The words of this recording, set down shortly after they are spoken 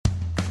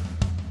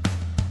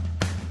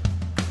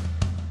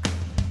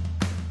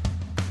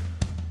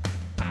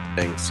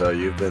So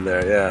you've been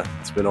there. Yeah,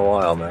 it's been a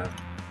while, man.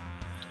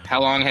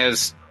 How long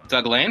has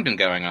Doug Lain been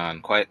going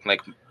on? Quite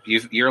like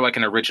you're like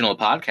an original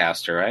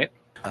podcaster, right?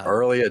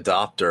 Early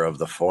adopter of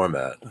the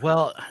format.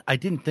 Well, I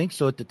didn't think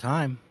so at the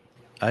time.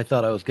 I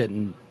thought I was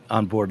getting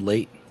on board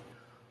late.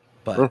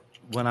 But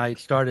when I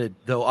started,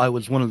 though, I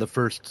was one of the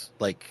first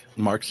like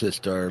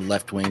Marxist or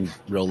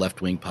real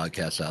left wing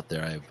podcasts out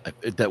there.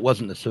 That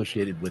wasn't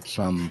associated with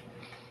some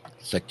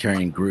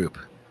sectarian group.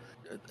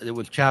 It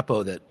was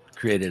Chapo that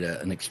created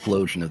an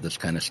explosion of this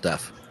kind of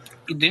stuff.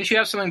 Didn't you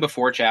have something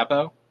before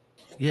Chapo?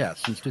 Yeah,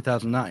 since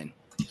 2009.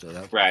 So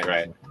that was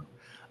Right.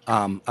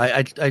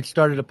 I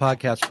started a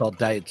podcast called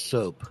Diet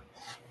Soap,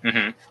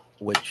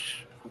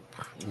 which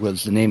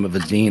was the name of a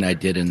zine I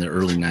did in the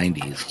early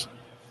 90s,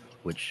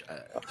 which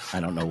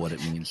I don't know what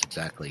it means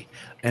exactly.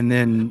 And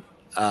then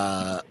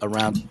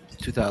around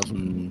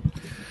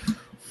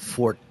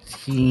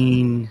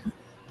 2014,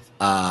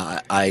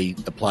 I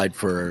applied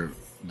for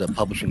the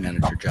publishing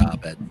manager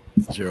job at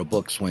Zero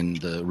Books when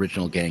the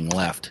original gang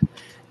left,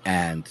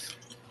 and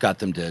got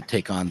them to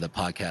take on the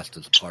podcast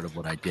as a part of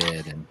what I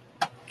did, and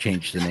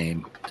changed the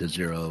name to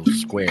Zero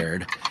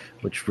Squared,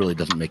 which really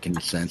doesn't make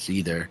any sense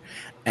either.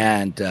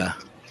 And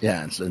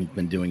and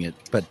been doing it,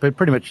 but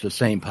pretty much the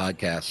same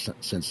podcast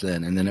since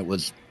then. And then it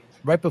was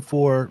right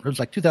before, it was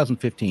like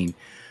 2015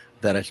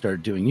 that I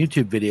started doing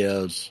YouTube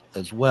videos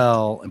as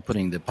well and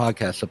putting the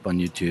podcast up on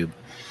YouTube.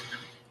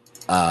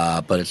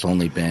 But it's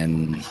only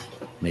been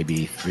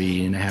maybe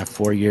 3.5,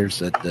 4 years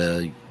that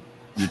the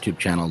YouTube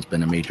channel has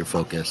been a major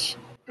focus.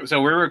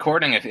 So we're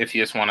recording if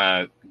you just want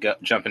to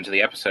jump into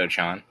the episode,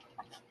 Sean.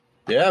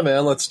 Yeah,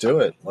 man, let's do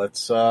it.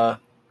 Let's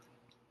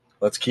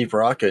keep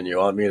rocking. You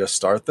want me to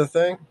start the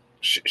thing?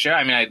 Sure.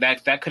 I mean,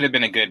 that could have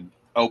been a good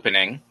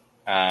opening.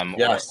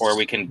 Yes. Or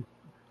we can.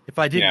 If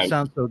I didn't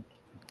sound so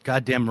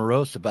goddamn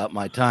morose about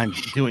my time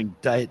doing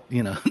doing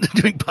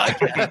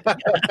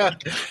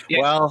podcasts.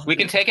 Yeah, well, we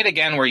can take it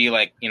again where you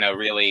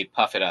really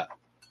puff it up.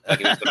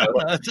 Like,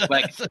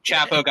 like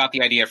Chapo got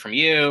the idea from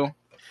you.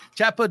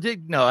 Chapo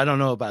did. No, I don't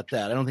know about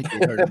that. I don't think he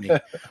heard of me.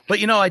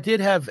 But, I did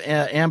have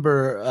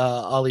Amber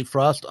Ollie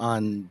Frost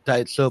on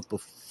Diet Soap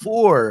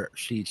before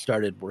she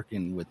started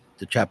working with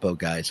the Chapo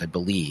guys, I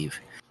believe.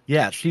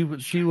 Yeah, she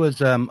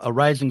was a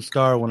rising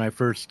star when I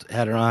first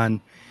had her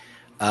on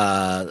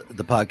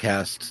the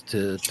podcast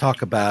to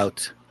talk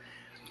about,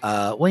 it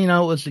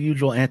was the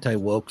usual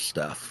anti-woke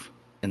stuff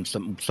and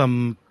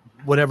some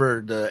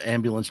whatever the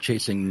ambulance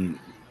chasing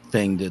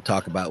thing to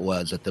talk about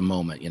was at the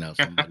moment,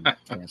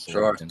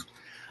 Sure.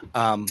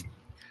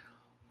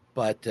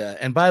 But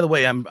and by the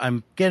way,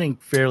 I'm getting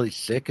fairly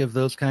sick of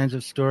those kinds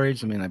of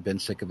stories. I mean, I've been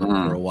sick of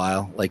them for a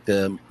while, like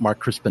the Mark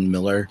Crispin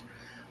Miller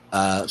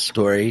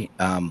story.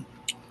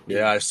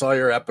 Yeah, I saw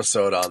your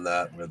episode on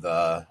that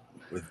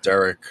with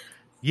Derek.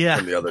 Yeah,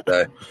 from the other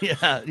day.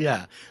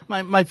 Yeah.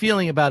 My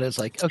feeling about it is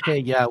like, okay,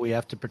 yeah, we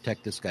have to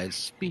protect this guy's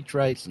speech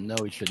rights, and no,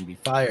 he shouldn't be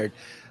fired.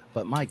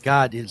 But my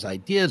God, his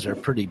ideas are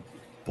pretty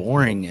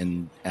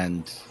boring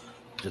and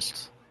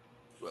just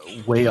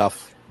way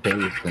off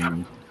base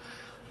and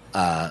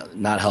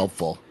not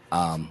helpful.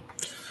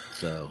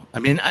 So I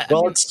mean,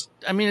 it's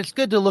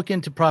good to look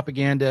into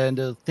propaganda and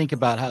to think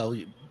about how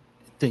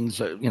things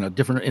are,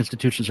 different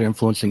institutions are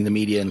influencing the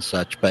media and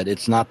such, but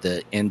it's not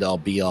the end all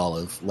be all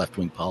of left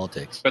wing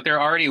politics. But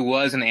there already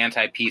was an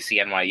anti-PC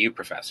NYU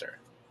professor.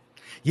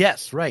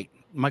 Yes, right.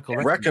 Michael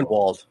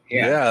Reckenwald.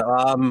 Yeah.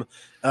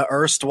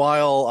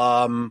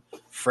 Erstwhile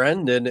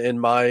friend in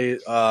my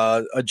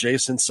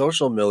adjacent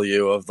social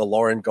milieu of the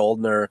Lauren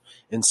Goldner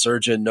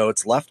Insurgent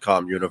Notes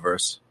Leftcom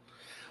universe.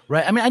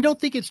 Right. I mean, I don't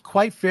think it's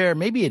quite fair.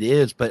 Maybe it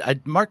is,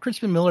 but Mark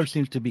Crispin Miller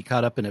seems to be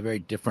caught up in a very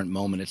different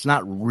moment. It's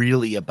not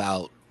really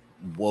about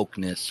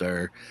wokeness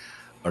or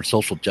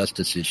social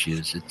justice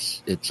issues.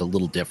 It's a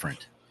little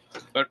different.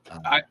 But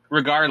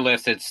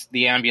regardless, it's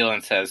the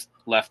ambulance has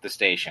left the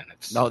station.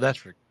 That's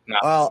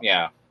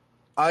yeah.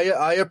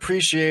 I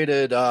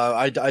appreciated.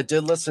 I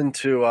did listen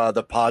to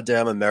the Pod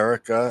Damn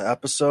America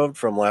episode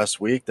from last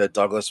week that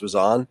Douglas was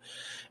on,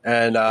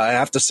 and I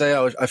have to say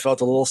I felt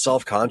a little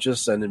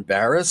self-conscious and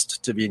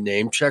embarrassed to be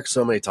name-checked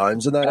so many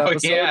times in that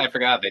episode. Yeah, I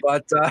forgot that.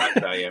 But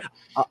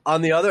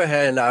on the other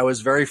hand, I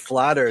was very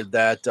flattered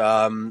that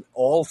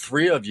all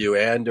three of you,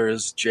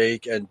 Anders,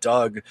 Jake, and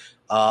Doug,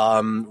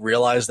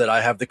 realized that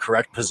I have the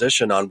correct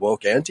position on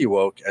woke,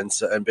 anti-woke, and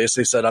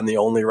basically said I'm the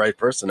only right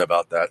person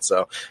about that.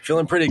 So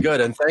feeling pretty good.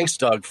 And thanks,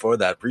 Doug, for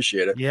that.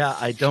 Appreciate it. Yeah,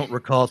 I don't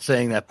recall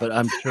saying that, but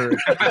I'm sure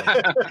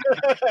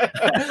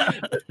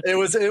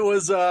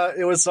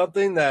it was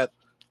something that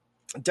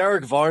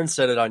Derek Varn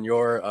said it on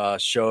your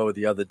show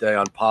the other day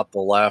on Pop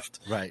the Left,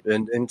 right?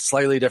 In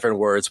slightly different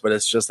words, but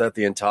it's just that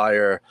the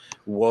entire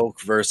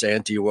woke versus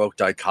anti-woke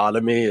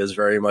dichotomy is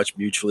very much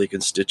mutually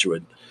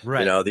constituent.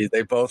 Right.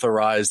 They both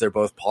arise. They're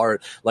both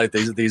part. Like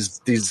these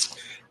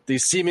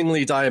these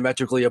seemingly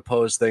diametrically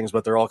opposed things,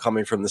 but they're all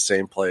coming from the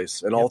same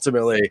place. And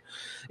ultimately,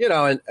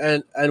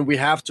 and we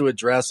have to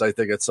address, I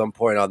think, at some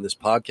point on this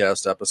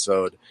podcast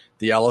episode,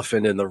 the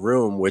elephant in the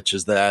room, which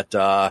is that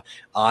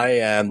I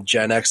am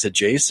Gen X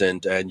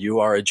adjacent and you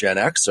are a Gen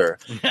Xer.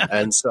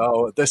 And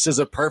so this is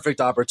a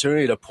perfect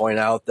opportunity to point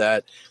out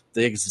that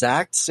the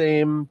exact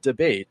same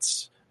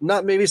debates,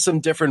 not maybe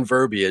some different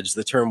verbiage.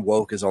 The term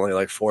woke is only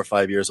like 4 or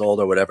 5 years old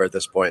or whatever at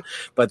this point.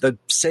 But the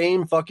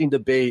same fucking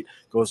debate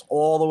goes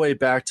all the way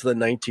back to the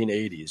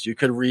 1980s. You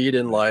could read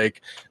in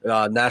like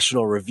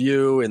National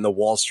Review, in the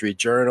Wall Street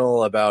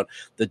Journal about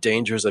the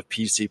dangers of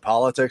PC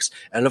politics.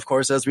 And of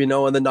course, as we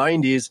know, in the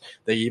 90s,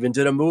 they even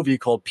did a movie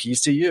called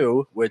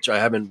PCU, which I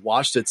haven't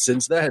watched it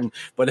since then.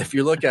 But if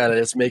you look at it,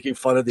 it's making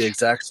fun of the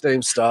exact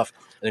same stuff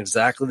in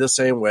exactly the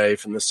same way,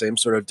 from the same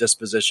sort of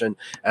disposition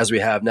as we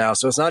have now.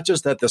 So it's not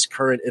just that this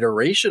current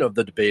iteration of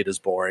the debate is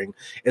boring.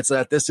 It's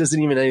that this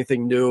isn't even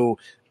anything new,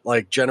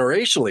 like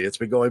generationally. It's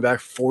been going back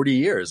 40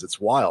 years. It's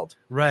wild.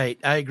 Right.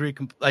 I agree.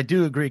 I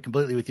do agree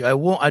completely with you.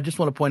 I just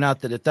want to point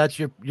out that if that's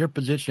your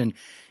position,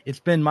 it's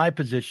been my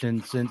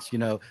position since,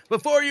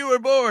 before you were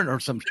born or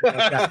something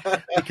like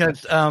that.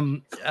 Because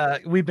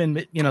we've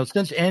been,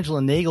 since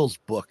Angela Nagel's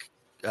book,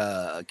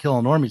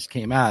 Killing Normies,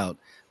 came out,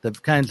 the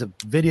kinds of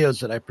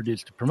videos that I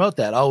produced to promote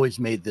that always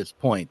made this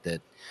point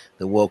that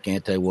the woke,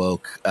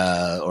 anti-woke,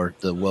 or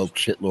the woke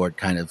shitlord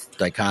kind of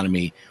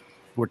dichotomy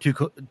were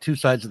two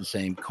sides of the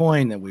same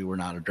coin, that we were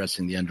not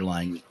addressing the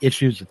underlying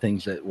issues, the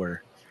things that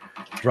were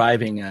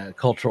driving a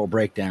cultural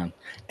breakdown.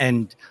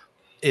 And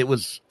it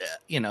was,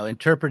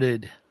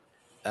 interpreted,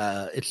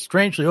 it's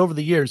strangely over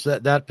the years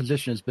that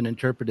position has been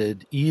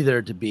interpreted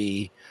either to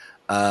be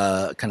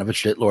kind of a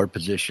shitlord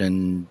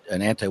position,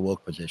 an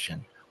anti-woke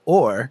position,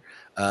 or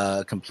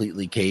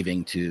completely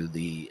caving to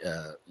the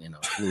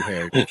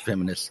blue-haired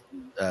feminist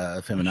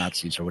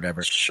feminazis or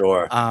whatever.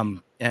 Sure.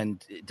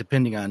 And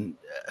depending on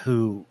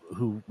who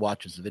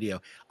watches the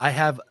video, I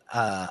have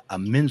a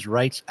men's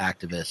rights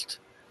activist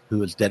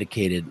who has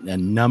dedicated a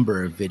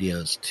number of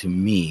videos to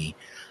me,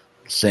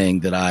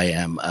 saying that I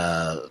am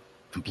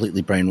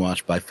completely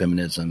brainwashed by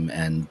feminism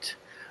and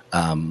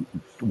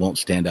won't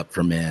stand up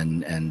for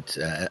men, and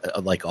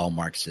like all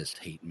Marxists,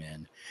 hate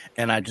men.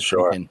 And I just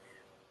thinking,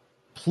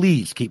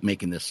 please keep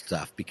making this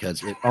stuff,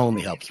 because it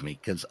only helps me,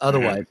 because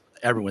otherwise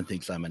everyone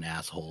thinks I'm an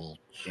asshole.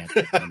 You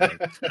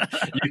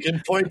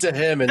can point to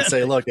him and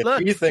say, look, if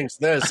he thinks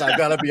this, I've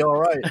got to be all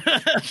right.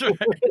 That's right.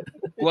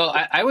 Well,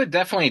 I would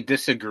definitely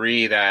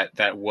disagree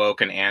that woke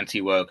and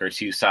anti-woke are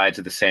two sides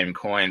of the same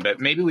coin, but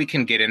maybe we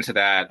can get into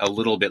that a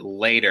little bit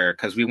later,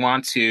 because we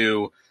want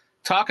to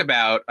talk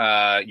about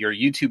your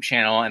YouTube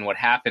channel and what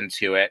happened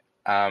to it.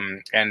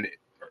 And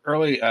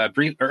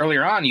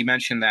earlier on, you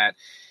mentioned that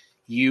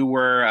you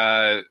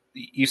were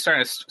you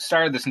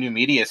started this new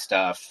media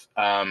stuff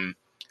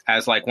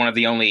as like one of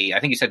the only, I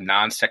think you said,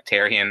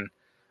 non-sectarian.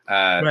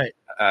 Right.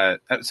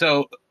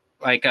 So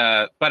like,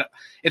 but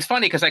it's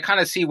funny because I kind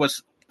of see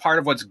part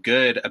of what's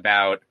good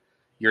about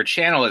your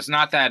channel is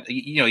not that,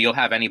 you'll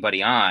have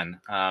anybody on.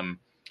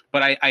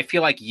 But I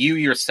feel like you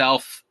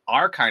yourself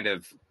are kind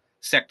of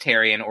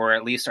sectarian, or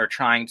at least are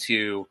trying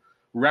to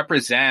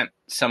represent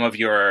some of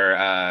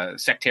your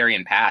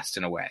sectarian past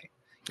in a way.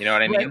 You know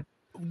what I mean? Right.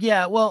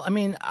 Yeah, well, I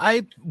mean,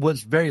 I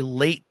was very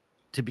late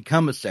to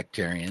become a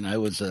sectarian. I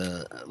was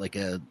like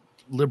a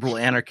liberal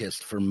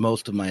anarchist for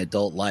most of my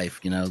adult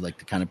life, like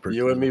the kind of person.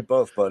 You and me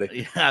both,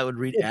 buddy. Yeah, I would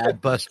read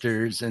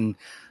Adbusters and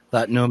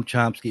thought Noam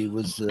Chomsky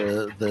was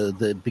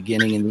the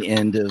beginning and the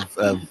end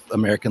of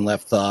American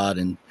left thought.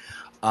 And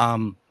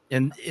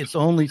it's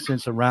only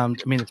since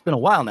it's been a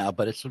while now,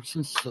 but it's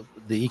since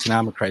the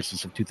economic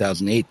crisis of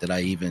 2008 that I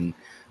even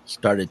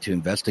started to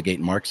investigate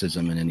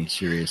Marxism in any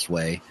serious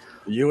way.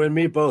 You and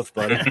me both,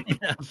 buddy.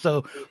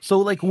 So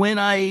like when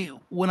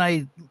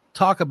I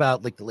talk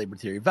about like the labor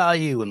theory of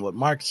value and what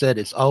Marx said,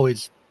 it's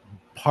always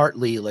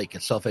partly like a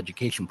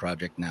self-education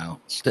project now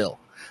still,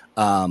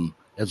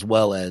 as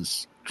well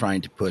as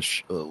trying to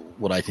push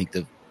what I think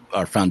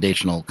are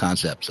foundational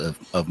concepts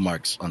of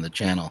Marx on the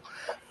channel.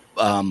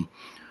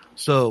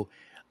 So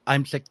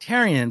I'm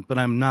sectarian, but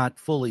I'm not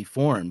fully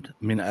formed.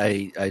 I mean,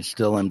 I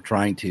still am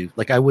trying to,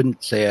 like, I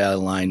wouldn't say I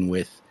align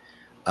with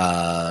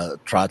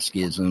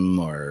Trotskyism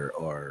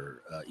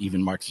or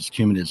even Marxist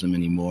humanism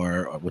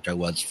anymore, which I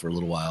was for a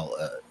little while,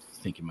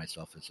 thinking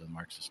myself as a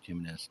Marxist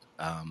humanist.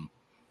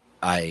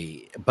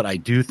 But I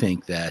do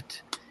think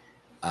that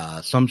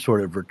some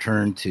sort of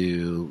return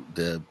to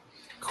the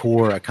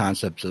core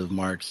concepts of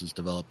Marx is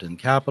developed in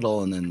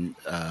Capital, and then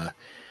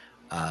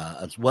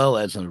as well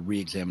as a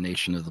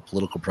re-examination of the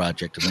political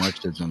project of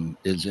Marxism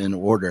is in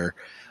order.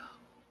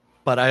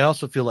 But I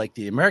also feel like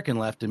the American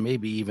left, and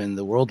maybe even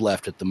the world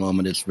left at the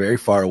moment, is very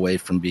far away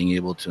from being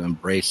able to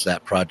embrace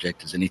that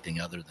project as anything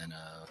other than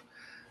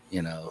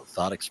a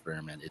thought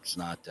experiment. It's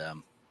not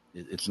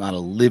a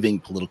living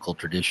political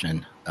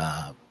tradition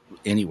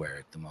anywhere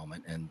at the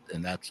moment, and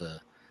that's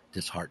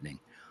disheartening.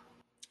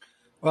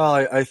 Well,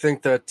 I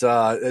think that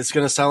it's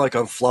going to sound like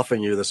I'm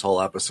fluffing you this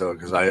whole episode,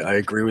 because I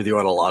agree with you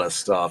on a lot of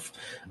stuff.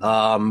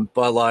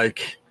 But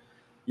like,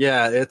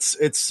 Yeah, it's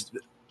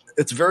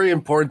very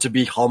important to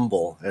be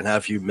humble and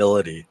have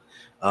humility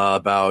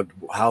about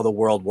how the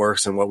world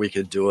works and what we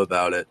can do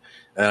about it.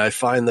 And I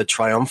find the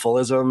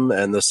triumphalism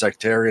and the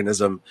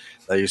sectarianism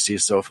that you see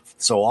so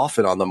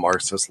often on the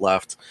Marxist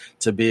left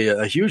to be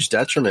a huge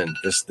detriment.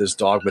 This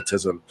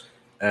dogmatism,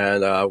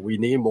 and we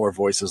need more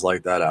voices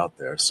like that out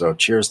there. So,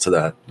 cheers to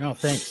that. No,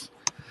 thanks.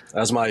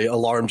 As my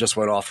alarm just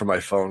went off from my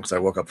phone because I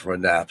woke up from a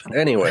nap.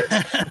 Anyways,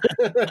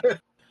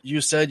 you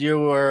said you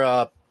were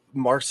a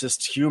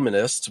Marxist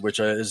humanist, which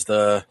is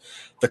the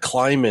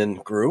Kleiman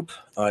group,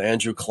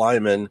 Andrew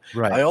Kleiman.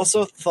 Right. I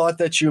also thought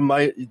that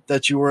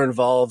you were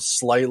involved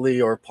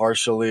slightly or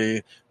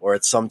partially or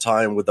at some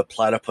time with the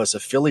Platypus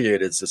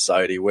Affiliated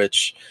Society,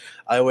 which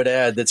I would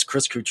add that's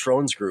Chris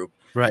Coutron's group.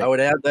 Right. I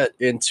would add that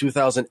in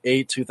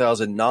 2008,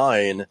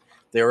 2009,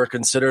 they were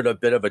considered a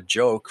bit of a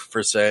joke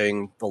for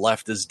saying the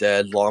left is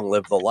dead, long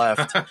live the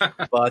left.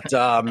 But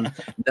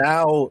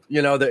now,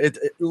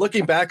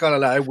 looking back on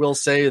it, I will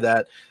say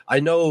that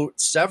I know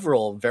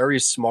several very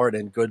smart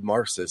and good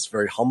Marxists,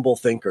 very humble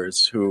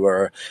thinkers who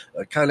are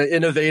kind of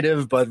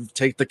innovative but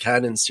take the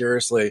canon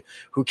seriously,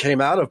 who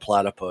came out of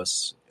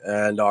Platypus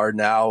and are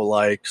now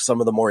like some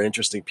of the more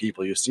interesting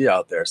people you see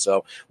out there.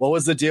 So what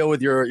was the deal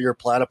with your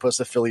Platypus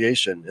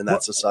affiliation in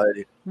that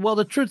society? Well,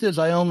 the truth is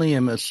I only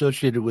am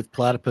associated with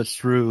Platypus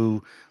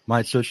through my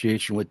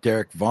association with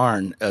Derek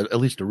Varn, at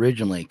least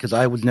originally, because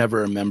I was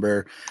never a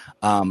member.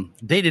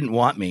 They didn't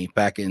want me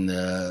back in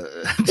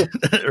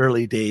the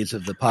early days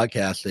of the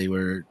podcast. They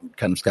were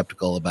kind of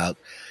skeptical about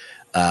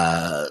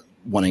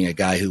wanting a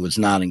guy who was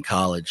not in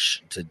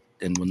college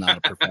and was not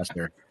a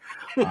professor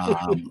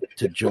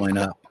to join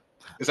up.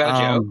 Is that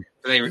a joke?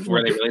 Were they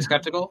really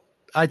skeptical?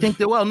 I think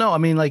that, well, no, I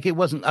mean, like, it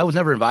wasn't, I was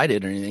never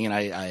invited or anything. And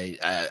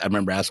I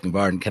remember asking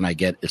Varden, can I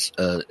get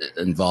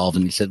involved?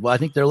 And he said, well, I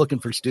think they're looking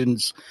for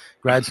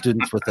grad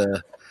students with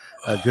a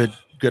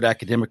good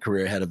academic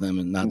career ahead of them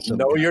and not so.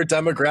 Know your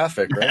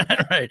demographic, right?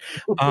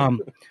 Right.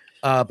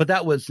 But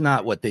that was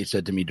not what they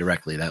said to me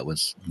directly. That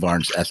was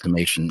Varn's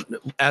estimation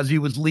as he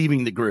was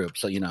leaving the group.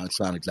 So, it's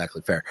not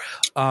exactly fair.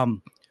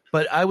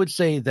 But I would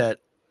say that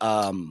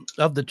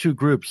of the two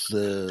groups,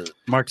 the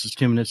Marxist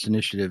Humanist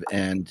Initiative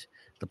and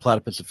the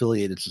Platypus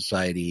Affiliated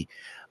Society,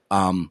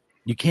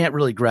 you can't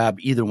really grab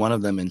either one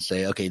of them and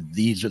say, okay,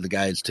 these are the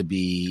guys to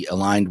be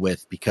aligned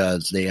with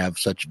because they have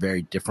such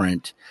very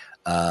different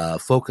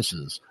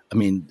focuses. I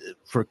mean,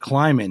 for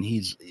Kleiman,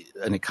 he's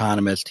an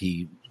economist.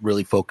 He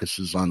really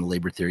focuses on the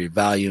labor theory of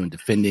value and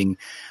defending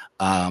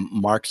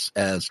Marx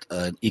as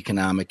an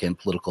economic and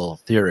political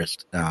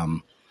theorist.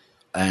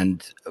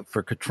 And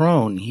for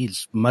Coutron,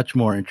 he's much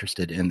more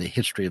interested in the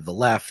history of the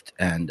left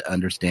and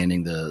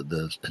understanding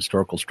the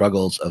historical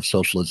struggles of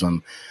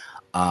socialism,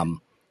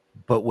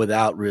 but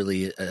without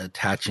really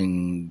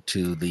attaching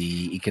to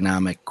the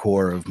economic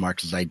core of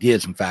Marx's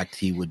ideas. In fact,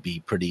 he would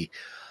be pretty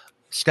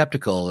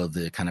skeptical of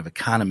the kind of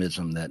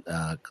economism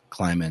that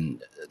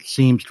Kleiman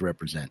seems to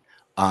represent.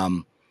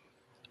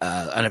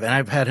 And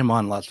I've had him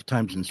on lots of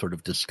times and sort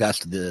of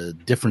discussed the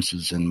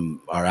differences in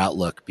our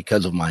outlook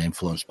because of my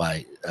influence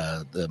by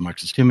the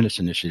Marxist Humanist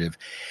Initiative.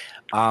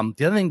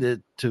 The other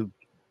thing to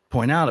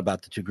point out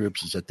about the two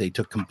groups is that they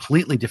took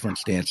completely different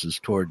stances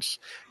towards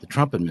the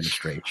Trump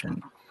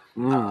administration.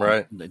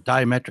 Right.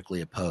 Diametrically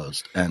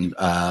opposed. And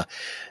I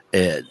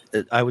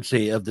would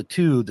say of the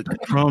two, the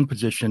Coutron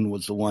position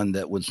was the one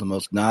that was the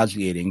most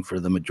nauseating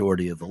for the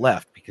majority of the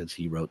left because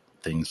he wrote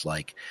things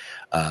like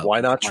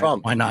why not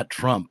Trump? Why not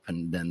Trump?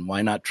 And then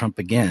why not Trump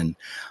again?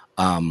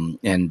 And,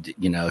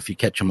 if you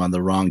catch him on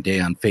the wrong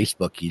day on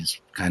Facebook, he's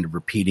kind of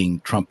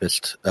repeating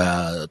Trumpist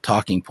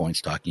talking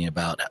points, talking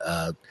about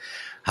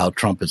how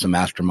Trump is a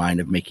mastermind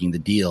of making the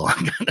deal,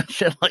 kind of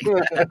shit like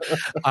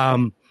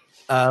that.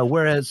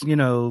 Whereas,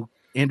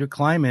 Andrew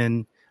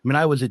Kleiman, I mean,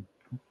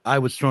 I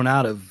was thrown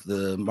out of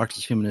the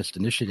Marxist Humanist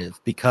Initiative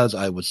because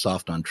I was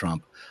soft on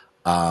Trump,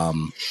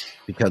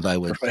 because I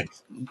was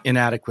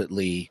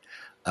inadequately,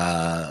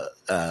 I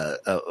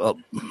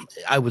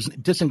was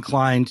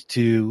disinclined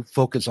to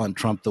focus on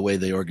Trump the way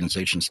the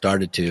organization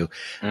started to.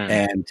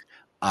 And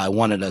I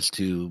wanted us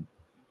to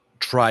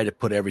try to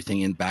put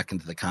everything back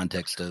into the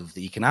context of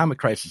the economic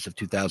crisis of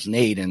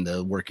 2008 and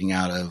the working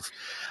out of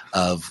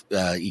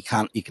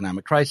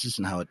economic crisis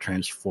and how it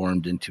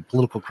transformed into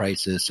political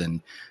crisis,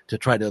 and to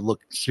try to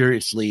look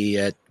seriously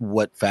at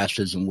what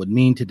fascism would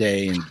mean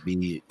today and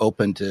be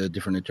open to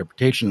different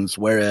interpretations.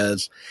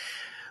 Whereas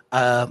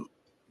the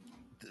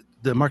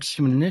Marxist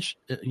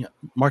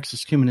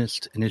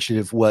Humanist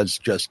Initiative was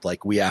just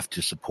like, we have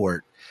to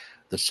support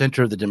the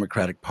center of the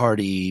Democratic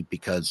Party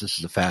because this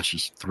is a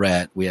fascist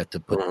threat. We have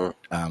to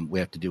we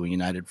have to do a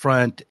united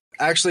front.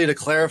 Actually, to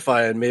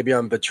clarify, and maybe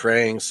I'm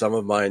betraying some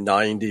of my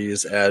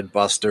 90s Ed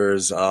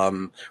Busters,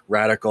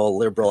 radical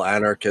liberal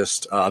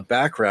anarchist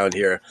background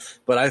here,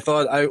 but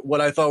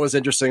what I thought was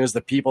interesting is the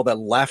people that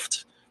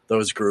left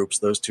those groups,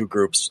 those two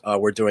groups,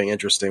 were doing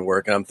interesting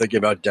work. And I'm thinking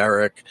about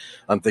Derek.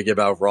 I'm thinking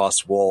about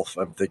Ross Wolf.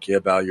 I'm thinking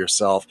about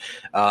yourself.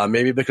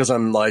 Maybe because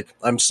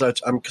I'm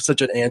such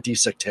an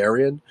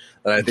anti-sectarian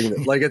that I think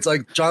that, like, it's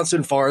like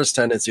Johnson Forrest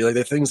tendency, like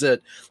the things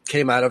that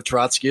came out of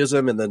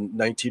Trotskyism in the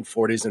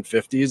 1940s and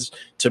 50s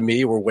to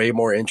me were way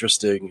more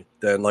interesting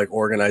than like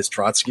organized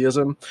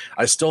Trotskyism.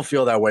 I still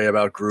feel that way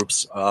about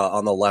groups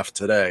on the left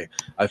today.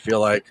 I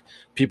feel like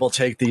people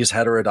take these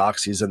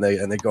heterodoxies and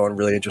they go in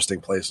really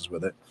interesting places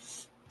with it.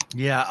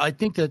 Yeah, I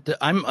think that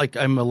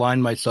I'm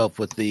aligned myself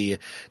with the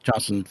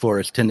Johnson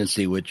Forrest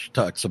tendency, which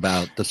talks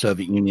about the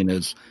Soviet Union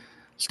as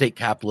state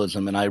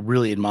capitalism, and I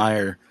really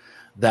admire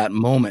that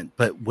moment.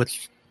 But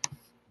what's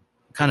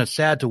kind of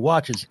sad to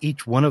watch is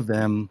each one of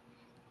them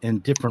in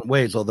different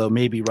ways, although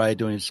maybe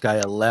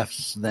Ryadoniskaya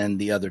less than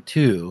the other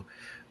two,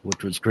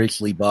 which was Grace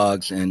Lee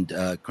Boggs and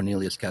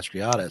Cornelius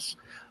Castriatis,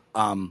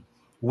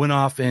 went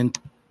off in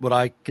what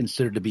I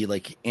consider to be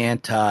like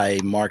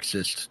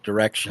anti-Marxist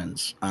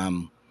directions.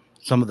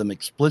 Some of them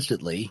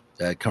explicitly.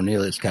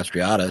 Cornelius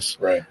Castriatis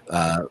Right.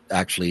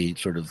 Actually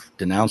sort of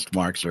denounced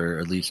Marx, or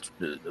at least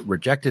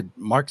rejected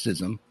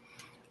Marxism.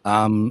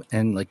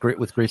 And like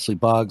with Grace Lee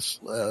Boggs,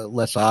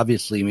 less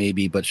obviously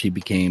maybe, but she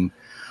became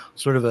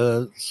sort of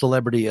a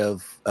celebrity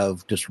of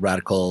just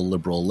radical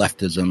liberal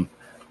leftism,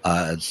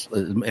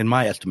 in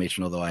my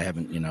estimation, although I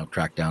haven't,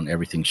 tracked down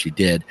everything she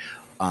did.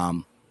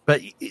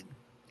 But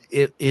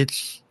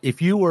it's,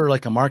 if you were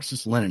like a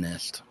Marxist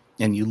Leninist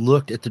and you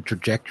looked at the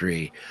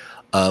trajectory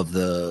of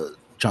the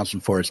Johnson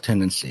Forrest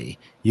tendency,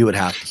 you would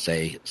have to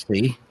say,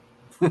 see,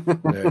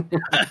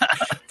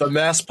 The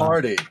mass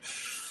party.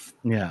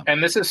 yeah.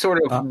 And this is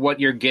sort of what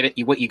you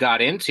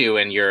got into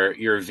in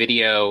your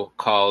video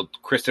called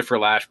Christopher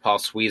Lasch, Paul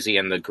Sweezy,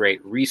 and the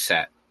Great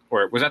Reset.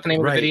 Or was that the name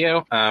of the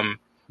video?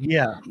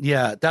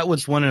 Yeah, that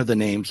was one of the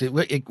names.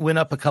 It went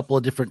up a couple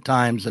of different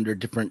times under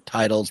different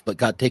titles, but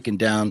got taken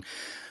down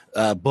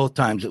both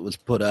times it was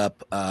put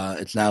up.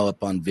 It's now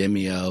up on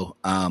Vimeo.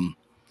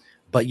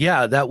 But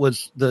yeah, that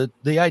was the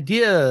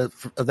idea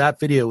of that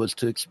video, was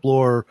to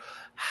explore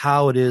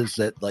how it is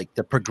that like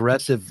the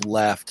progressive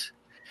left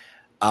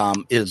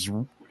is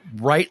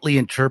rightly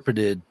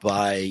interpreted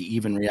by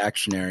even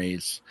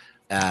reactionaries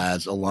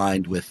as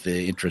aligned with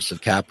the interests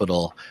of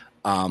capital.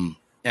 But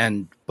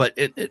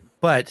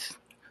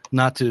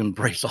not to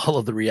embrace all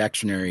of the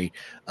reactionary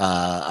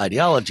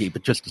ideology,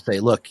 but just to say,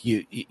 look,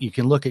 you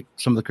can look at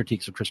some of the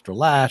critiques of Christopher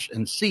Lasch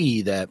and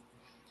see that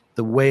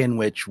the way in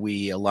which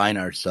we align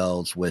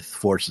ourselves with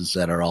forces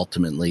that are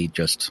ultimately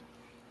just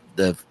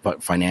the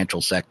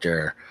financial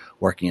sector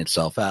working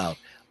itself out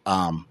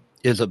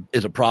is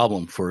a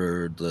problem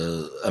for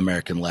the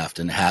American left,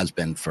 and has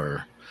been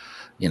for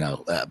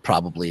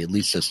probably at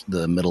least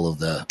the middle of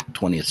the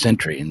 20th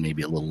century, and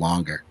maybe a little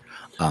longer.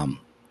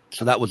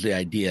 So that was the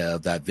idea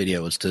of that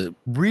video, was to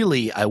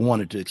really, I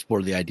wanted to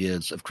explore the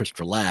ideas of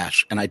Christopher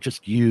Lasch, and I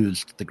just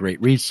used the Great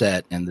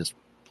Reset and this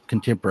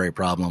contemporary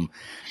problem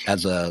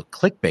as a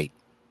clickbait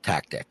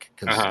tactic,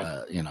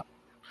 because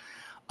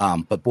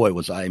but boy,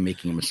 was I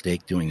making a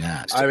mistake doing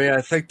that. I mean, I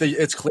think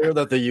it's clear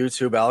that the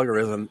YouTube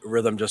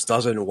algorithm just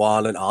doesn't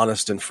want an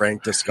honest and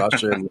frank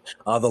discussion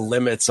of the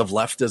limits of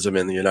leftism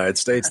in the United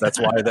States. That's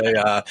why they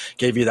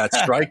gave you that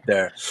strike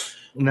there.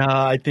 No,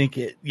 I think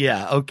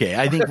okay.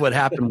 I think what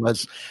happened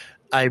was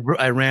I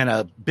ran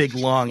a big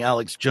long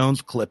Alex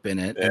Jones clip in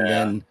it, and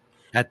then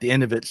at the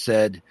end of it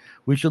said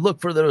we should look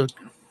for the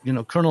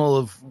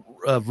kernel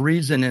of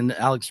reason in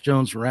Alex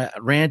Jones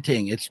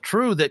ranting. It's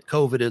true that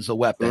COVID is a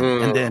weapon,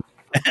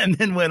 and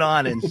then went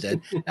on and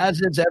said,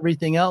 as is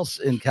everything else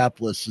in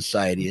capitalist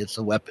society, it's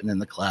a weapon in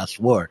the class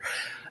war.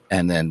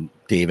 And then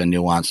gave a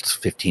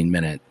nuanced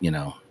 15-minute,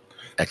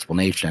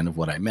 explanation of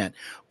what I meant.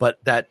 But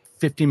that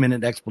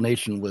 15-minute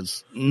explanation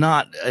was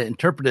not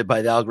interpreted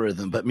by the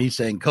algorithm, but me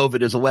saying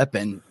COVID is a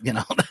weapon,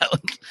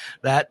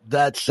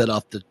 that set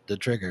off the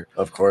trigger.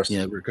 Of course.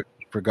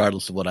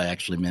 Regardless of what I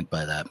actually meant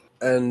by that.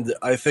 And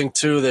I think,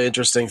 too, the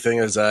interesting thing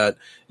is that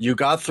you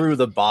got through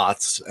the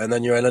bots, and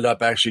then you ended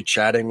up actually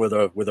chatting with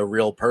a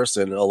real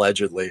person,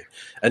 allegedly.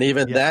 And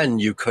even then,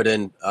 you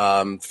couldn't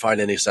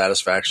find any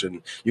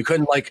satisfaction. You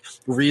couldn't,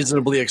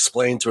 reasonably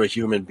explain to a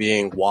human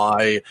being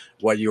why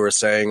what you were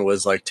saying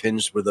was,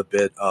 tinged with a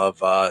bit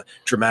of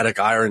dramatic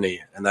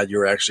irony, and that you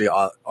were actually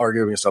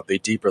arguing something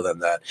deeper than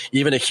that.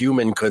 Even a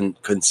human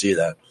couldn't see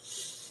that.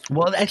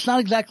 Well, it's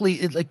not exactly.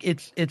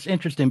 It's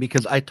interesting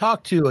because I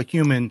talked to a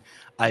human,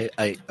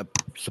 I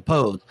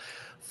suppose,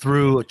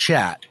 through a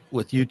chat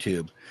with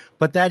YouTube,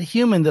 but that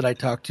human that I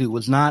talked to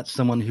was not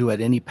someone who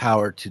had any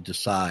power to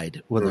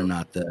decide whether or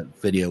not the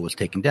video was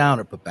taken down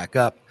or put back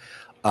up.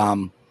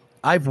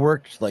 I've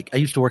worked I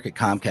used to work at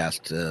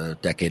Comcast a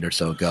decade or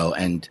so ago,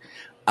 and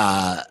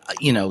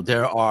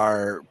there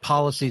are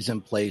policies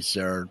in place.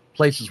 There are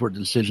places where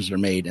decisions are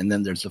made, and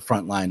then there's the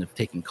front line of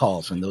taking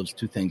calls, and those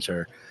two things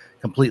are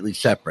completely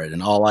separate.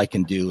 And all I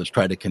can do is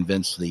try to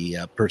convince the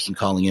person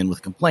calling in with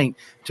a complaint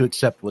to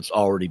accept what's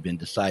already been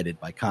decided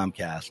by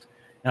Comcast.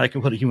 And I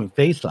can put a human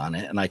face on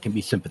it, and I can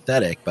be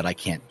sympathetic, but I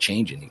can't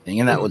change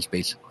anything. And that was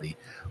basically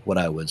what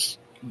I was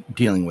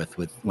dealing with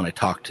when I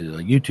talked to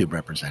a YouTube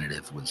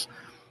representative was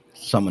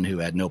someone who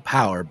had no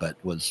power but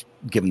was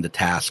given the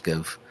task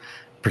of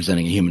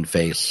presenting a human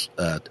face,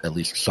 at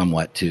least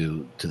somewhat,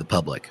 to the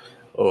public.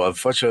 Oh, of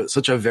such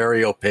a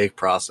very opaque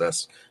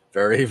process.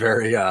 Very,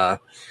 very, I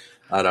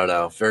don't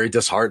know, very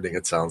disheartening,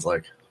 it sounds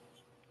like.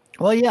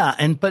 Well, yeah,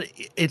 but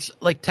it's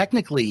like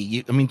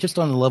technically, I mean, just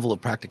on the level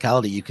of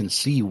practicality, you can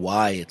see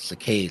why it's the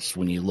case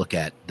when you look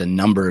at the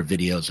number of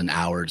videos and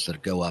hours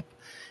that go up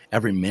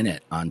every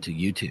minute onto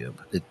YouTube.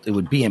 It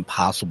would be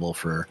impossible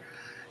for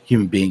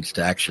human beings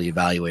to actually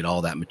evaluate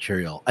all that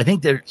material. I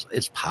think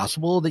it's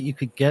possible that you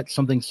could get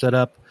something set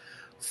up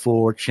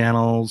for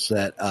channels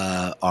that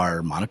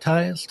are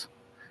monetized,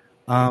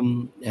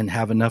 and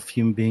have enough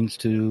human beings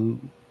to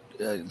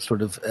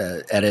sort of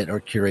edit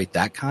or curate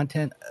that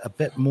content a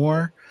bit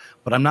more.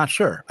 But I'm not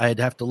sure. I'd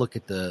have to look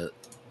at the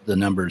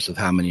numbers of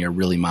how many are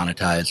really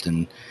monetized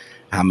and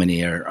how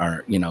many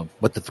are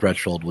what the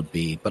threshold would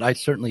be. But I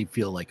certainly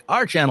feel like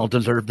our channel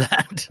deserved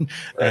that,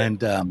 Right.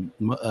 and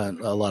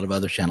a lot of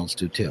other channels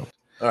do too.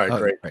 All right,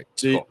 great. Right.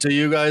 Do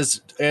you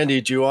guys,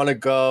 Andy, do you want to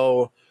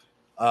go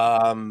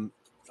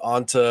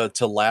on to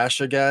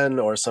Lash again,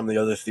 or some of the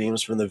other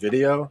themes from the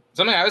video?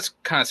 Something I was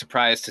kind of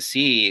surprised to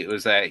see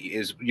was that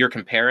is your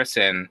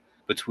comparison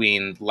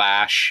between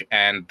Lash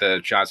and the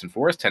Johnson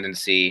Forest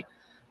tendency,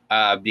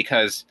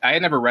 because I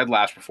had never read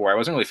Lash before. I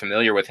wasn't really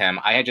familiar with him.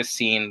 I had just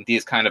seen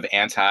these kind of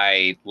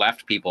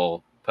anti-left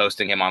people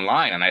posting him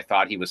online, and I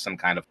thought he was some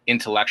kind of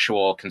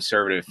intellectual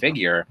conservative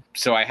figure.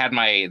 So I had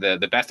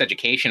the best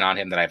education on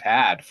him that I've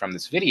had from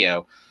this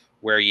video,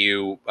 where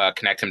you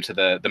connect him to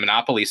the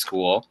Monopoly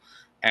School,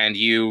 and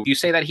you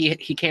say that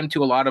he came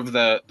to a lot of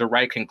the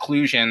right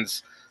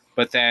conclusions,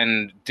 but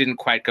then didn't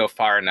quite go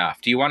far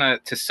enough. Do you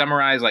want to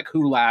summarize like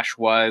who Lash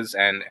was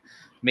and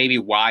maybe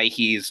why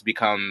he's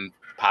become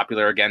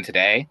popular again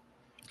today?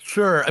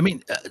 Sure. I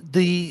mean,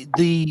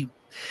 the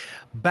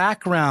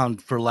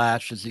background for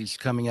Lasch is he's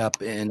coming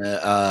up in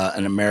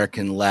an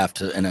American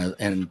left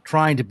and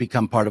trying to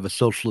become part of a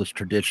socialist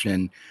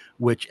tradition,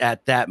 which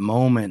at that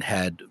moment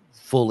had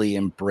fully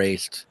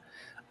embraced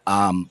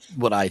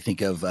what I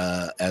think of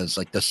as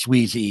like the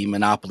Sweezy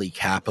monopoly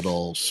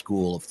capital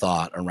school of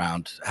thought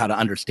around how to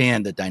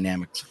understand the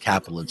dynamics of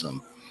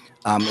capitalism.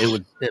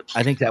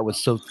 I think that was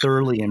so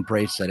thoroughly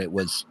embraced that it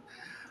was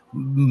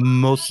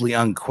mostly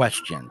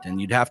unquestioned, and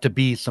you'd have to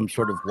be some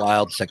sort of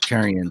wild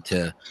sectarian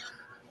to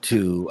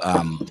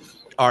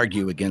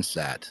argue against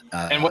that.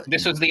 And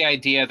this was the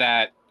idea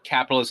that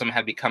capitalism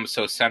had become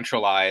so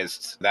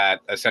centralized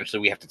that essentially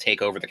we have to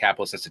take over the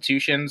capitalist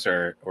institutions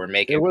or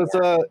make it.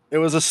 It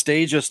was a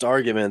stagist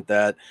argument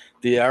that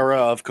the era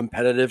of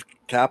competitive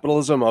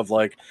capitalism, of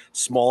like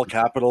small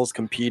capitals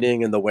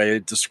competing in the way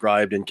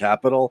described in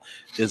Capital,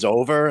 is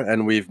over,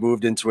 and we've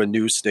moved into a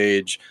new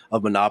stage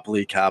of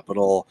monopoly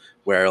capital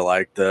where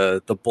like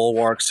the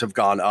bulwarks have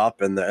gone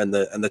up, and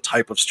the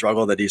type of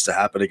struggle that needs to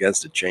happen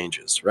against it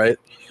changes, right?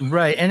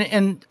 Right,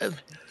 and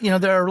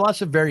there are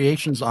lots of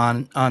variations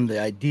on the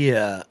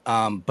idea,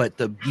 but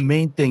the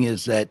main thing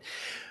is that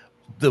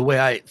the way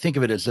I think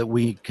of it is that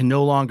we can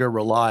no longer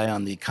rely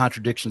on the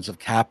contradictions of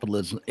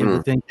capitalism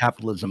within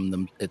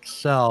capitalism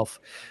itself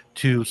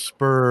to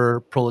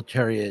spur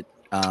proletariat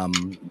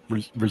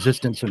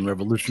resistance and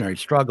revolutionary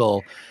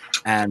struggle,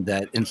 and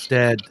that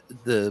instead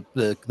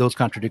those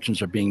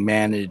contradictions are being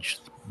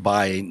managed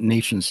by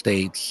nation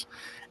states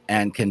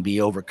and can be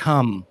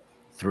overcome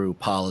through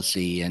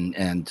policy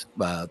and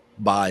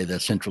by the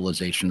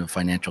centralization of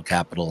financial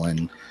capital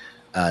and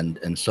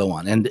so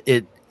on. And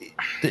it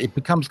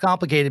becomes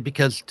complicated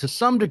because to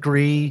some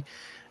degree,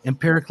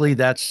 empirically,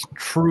 that's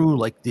true.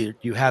 Like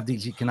you have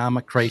these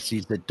economic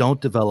crises that don't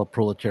develop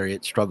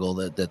proletariat struggle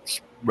that's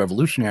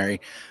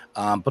revolutionary.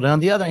 But on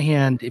the other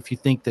hand, if you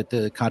think that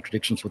the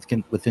contradictions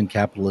within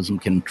capitalism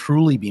can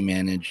truly be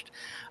managed,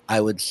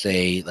 I would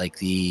say like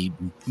the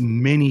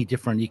many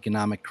different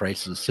economic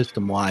crises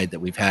system-wide that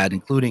we've had,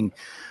 including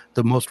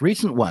the most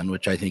recent one,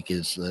 which I think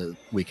is,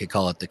 we could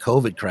call it the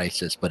COVID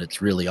crisis, but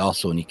it's really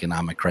also an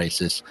economic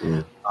crisis,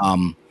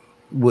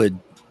 would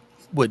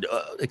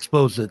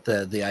expose that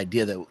the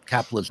idea that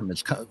capitalism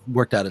has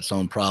worked out its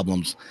own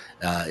problems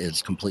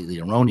is completely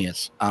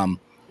erroneous.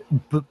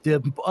 But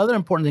the other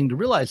important thing to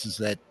realize is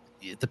that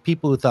the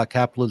people who thought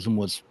capitalism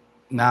was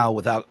now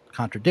without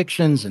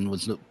contradictions and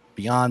was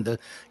beyond the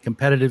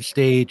competitive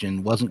stage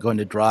and wasn't going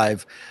to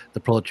drive the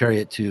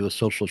proletariat to a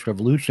socialist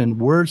revolution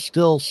were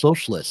still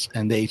socialists,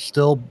 and they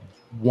still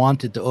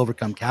wanted to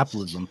overcome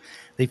capitalism.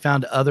 They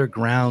found other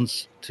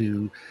grounds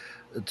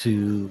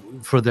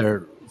for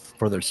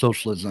their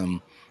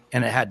socialism,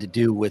 and it had to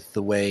do with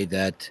the way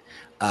that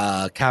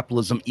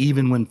capitalism,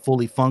 even when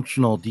fully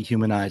functional,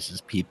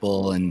 dehumanizes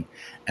people and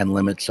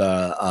limits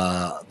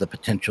the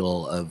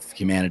potential of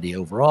humanity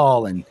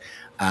overall,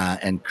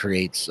 and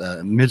creates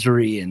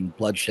misery and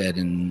bloodshed,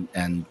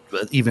 and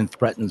even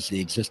threatens the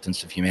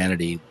existence of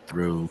humanity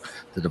through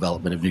the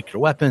development of nuclear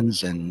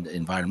weapons and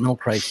environmental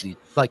crises.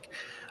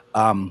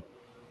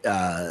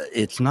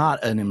 It's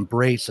not an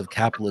embrace of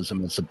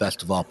capitalism as the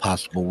best of all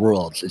possible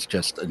worlds. It's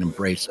just an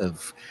embrace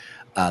of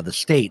the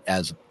state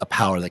as a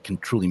power that can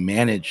truly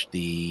manage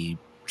the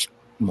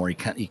more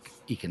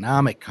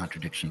economic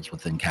contradictions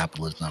within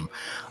capitalism.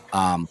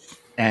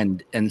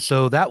 And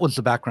so that was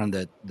the background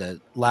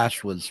that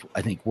Lasch was,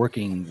 I think,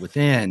 working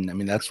within. I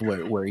mean, that's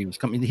where he was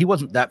coming. He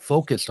wasn't that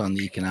focused on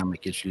the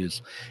economic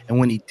issues, and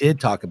when he did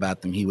talk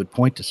about them, he would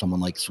point to someone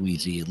like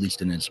Sweezy, at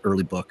least in his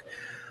early book,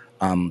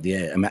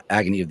 The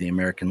Agony of the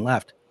American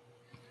Left.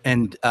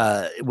 And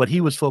what he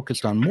was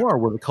focused on more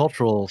were the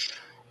cultural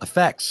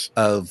effects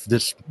of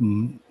this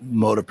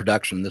mode of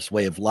production, this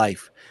way of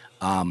life,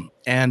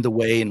 and the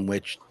way in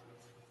which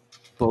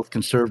both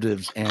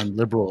conservatives and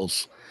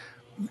liberals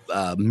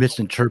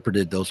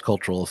misinterpreted those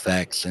cultural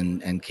effects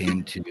and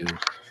came to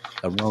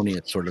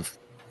erroneous sort of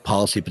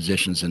policy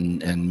positions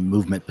and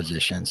movement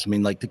positions. I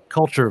mean, like the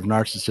culture of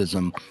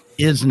narcissism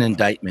is an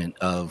indictment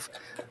of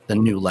the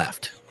new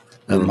left,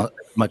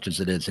 much as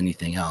it is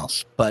anything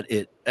else. But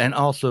and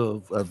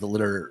also of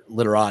the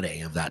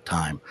literati of that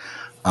time.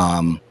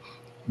 And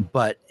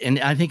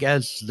I think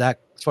as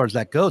far as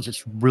that goes,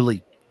 it's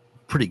really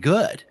pretty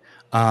good.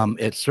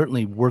 It's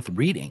certainly worth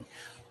reading.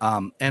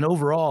 And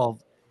overall,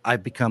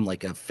 I've become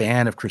like a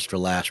fan of Christopher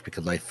Lasch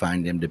because I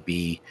find him to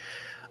be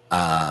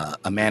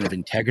a man of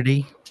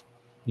integrity.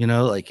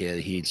 Like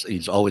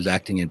he's always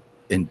acting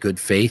in good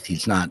faith.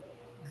 He's not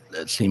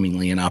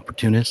seemingly an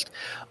opportunist.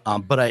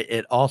 But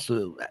it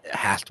also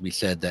has to be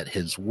said that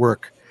his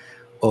work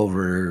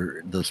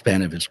over the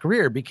span of his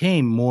career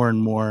became more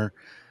and more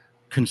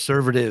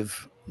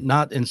conservative,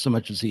 not in so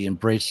much as he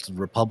embraced the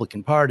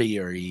Republican Party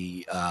or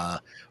he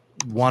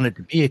wanted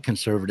to be a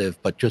conservative,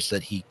 but just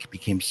that he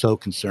became so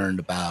concerned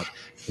about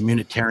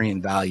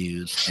communitarian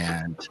values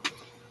and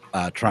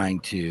trying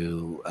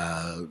to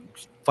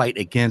fight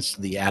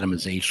against the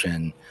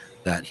atomization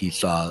that he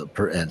saw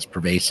as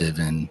pervasive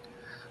in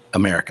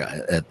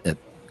America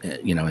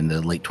in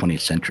the late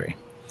 20th century.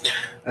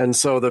 And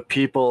so the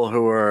people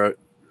who are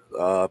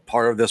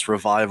part of this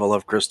revival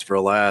of Christopher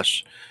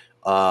Lasch,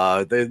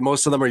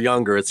 most of them are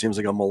younger. It seems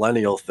like a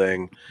millennial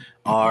thing.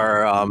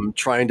 Are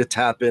trying to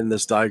tap in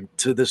this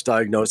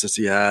diagnosis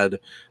he had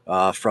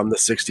from the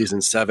 60s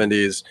and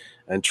 70s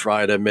and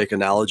try to make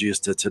analogies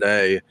to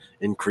today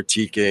in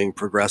critiquing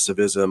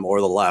progressivism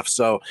or the left.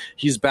 So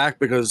he's back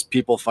because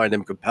people find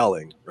him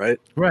compelling, right?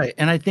 Right.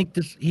 And I think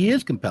he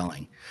is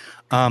compelling.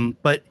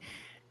 But,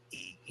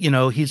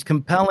 he's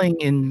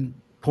compelling in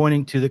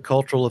pointing to the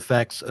cultural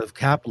effects of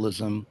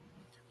capitalism.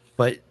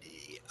 But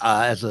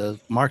as a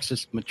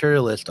Marxist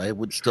materialist, I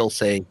would still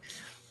say,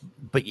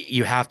 but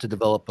you have to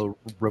develop a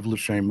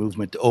revolutionary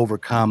movement to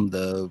overcome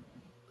the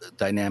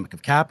dynamic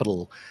of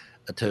capital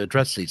to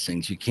address these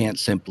things. You can't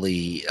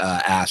simply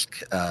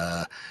ask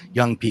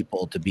young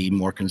people to be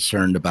more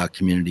concerned about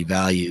community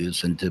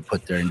values and to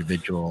put their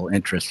individual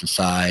interests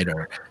aside,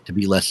 or to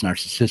be less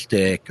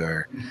narcissistic,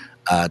 or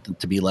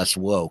to be less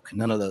woke.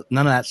 None of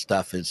that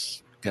stuff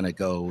is going to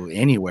go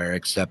anywhere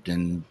except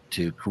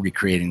into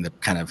recreating the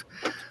kind of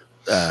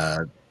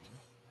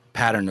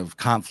pattern of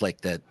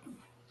conflict that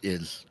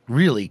is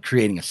really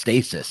creating a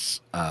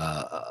stasis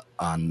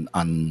in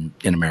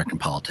American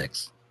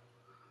politics.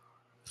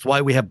 It's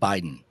why we have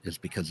Biden, is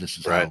because this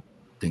is right. how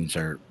things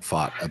are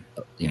fought.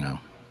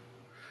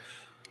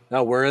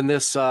 Now we're in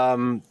this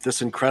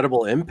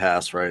incredible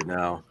impasse right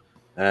now,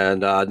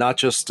 and not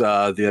just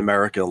the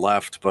American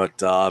left,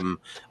 but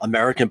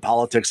American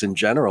politics in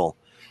general.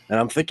 And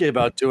I'm thinking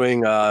about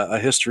doing a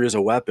history as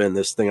a weapon,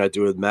 this thing I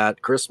do with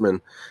Matt Chrisman,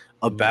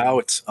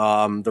 about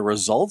the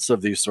results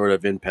of these sort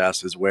of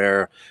impasses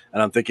and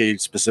I'm thinking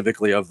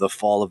specifically of the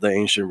fall of the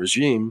ancient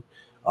regime,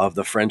 of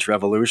the French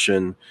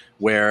Revolution,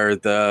 where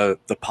the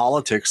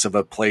politics of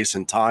a place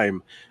and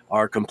time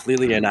are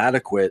completely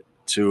inadequate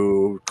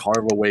to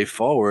carve a way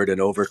forward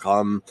and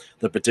overcome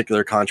the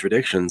particular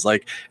contradictions.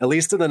 Like, at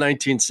least in the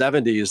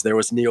 1970s, there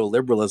was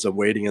neoliberalism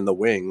waiting in the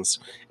wings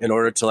in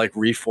order to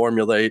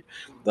reformulate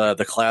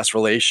the class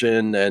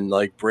relation and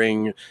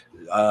bring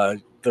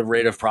the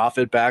rate of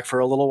profit back for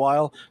a little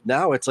while.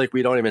 Now it's like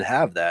we don't even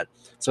have that.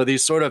 So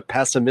these sort of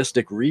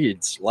pessimistic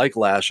reads, like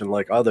Lasch and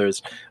like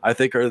others, I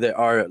think are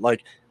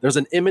there's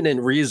an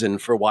imminent reason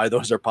for why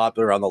those are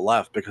popular on the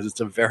left, because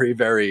it's a very,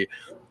 very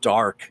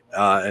dark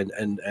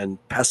and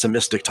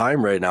pessimistic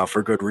time right now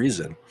for good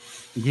reason.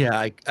 Yeah,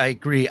 I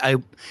agree. I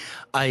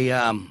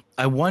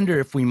wonder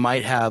if we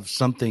might have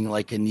something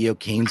like a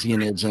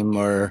neo-Keynesianism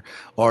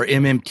or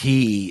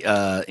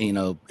MMT,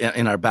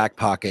 in our back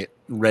pocket,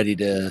 ready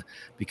to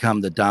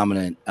become the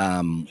dominant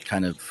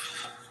kind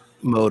of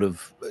mode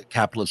of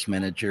capitalist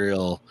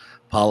managerial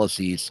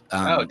policies.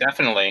 Oh,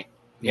 definitely.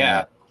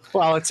 Yeah.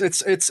 Well,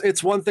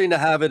 it's one thing to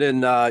have it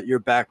in your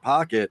back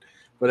pocket,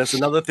 but it's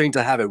another thing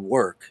to have it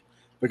work,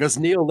 because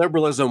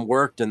neoliberalism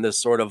worked in this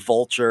sort of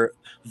vulture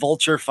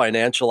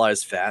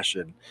financialized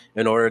fashion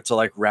in order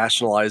to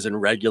rationalize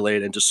and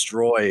regulate and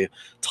destroy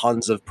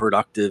tons of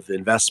productive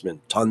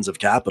investment, tons of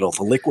capital,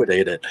 to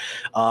liquidate it.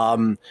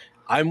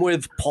 I'm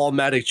with Paul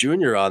Maddock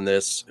Jr. on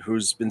this,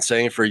 who's been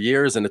saying for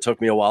years, and it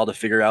took me a while to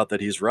figure out that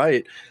he's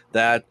right,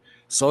 that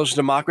social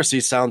democracy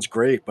sounds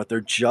great, but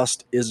there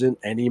just isn't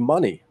any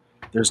money.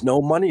 There's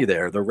no money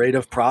there. The rate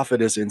of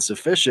profit is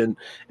insufficient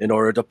in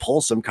order to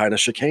pull some kind of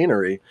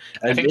chicanery.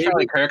 I And think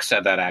Charlie Kirk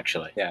said that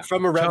actually. Yeah.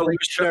 from a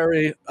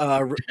revolutionary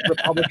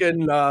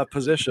Republican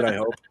position, I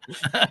hope.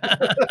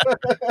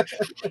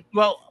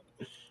 Well,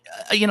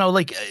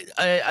 like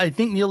I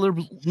think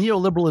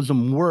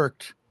neoliberalism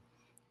worked,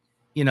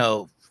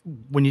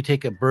 when you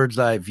take a bird's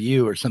eye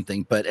view or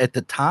something. But at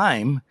the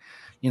time,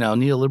 the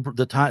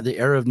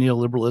era of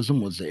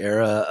neoliberalism was the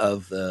era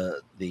of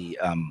the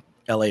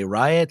L.A.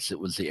 riots. It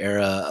was the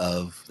era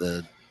of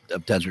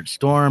Desert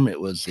Storm.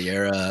 It was the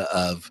era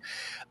of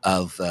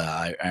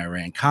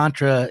Iran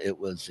Contra. It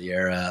was the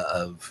era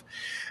of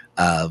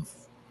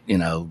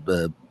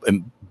the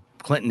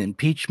Clinton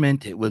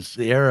impeachment. It was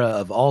the era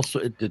of also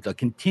the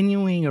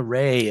continuing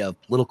array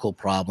of political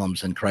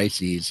problems and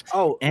crises,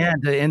 Oh, and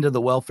the end of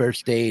the welfare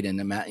state, and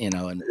and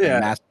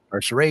mass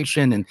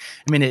incarceration. And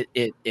I mean,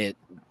 it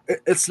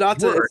it's not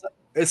to worked.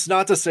 it's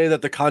not to say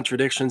that the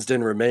contradictions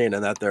didn't remain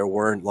and that there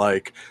weren't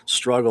like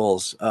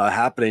struggles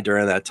happening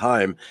during that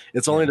time.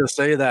 It's only to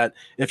say that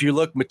if you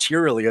look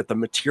materially at the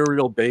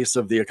material base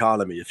of the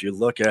economy, if you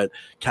look at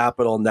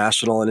capital,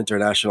 national and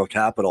international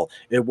capital,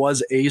 it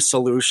was a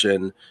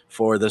solution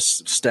for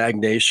this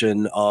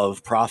stagnation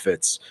of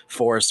profits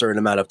for a certain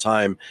amount of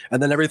time,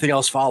 and then everything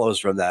else follows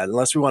from that.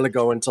 Unless we want to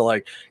go into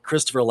like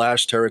Christopher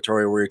Lasch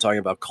territory where you're talking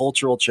about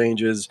cultural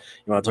changes,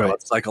 you want to talk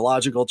about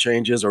psychological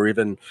changes, or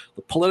even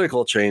the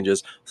political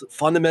changes.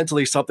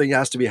 Fundamentally, something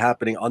has to be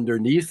happening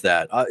underneath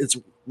that. It's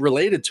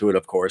related to it,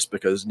 of course,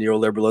 because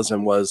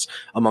neoliberalism was,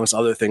 amongst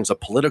other things, a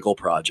political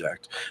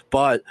project.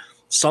 But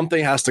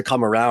something has to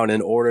come around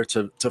in order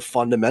to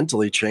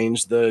fundamentally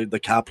change the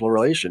capital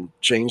relation,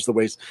 change the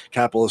way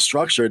capital is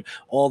structured.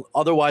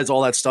 Otherwise,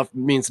 all that stuff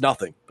means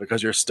nothing,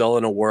 because you're still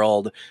in a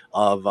world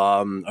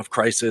of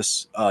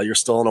crisis. You're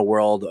still in a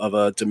world of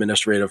a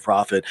diminished rate of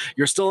profit.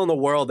 You're still in the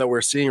world that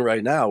we're seeing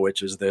right now,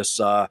 which is this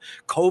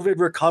COVID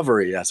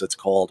recovery, as it's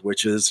called,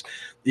 which is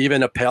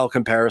even a pale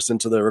comparison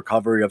to the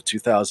recovery of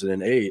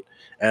 2008.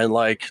 And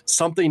like,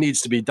 something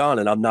needs to be done,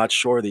 and I'm not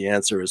sure the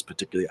answer is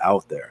particularly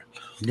out there.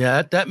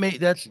 Yeah,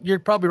 you're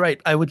probably right.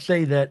 I would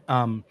say that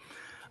the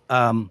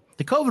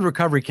COVID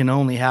recovery can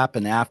only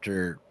happen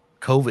after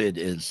COVID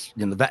is,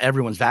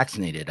 everyone's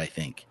vaccinated, I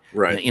think.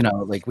 Right.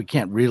 Like we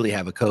can't really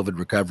have a COVID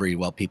recovery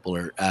while people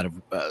are out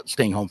of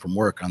staying home from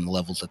work on the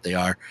levels that they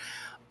are.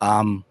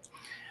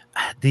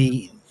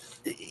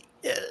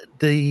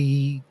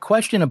 The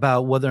question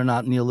about whether or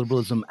not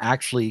neoliberalism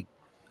actually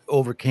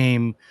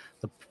overcame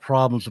the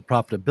problems of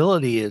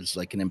profitability is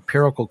like an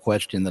empirical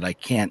question that I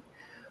can't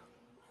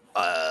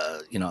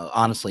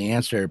honestly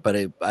answer.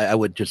 But I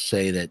would just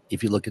say that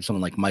if you look at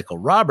someone like Michael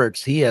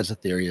Roberts, he has a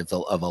theory of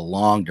a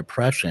long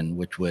depression,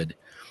 which would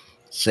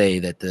say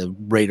that the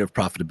rate of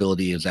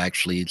profitability is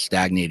actually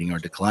stagnating or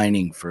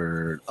declining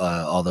for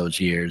all those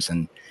years.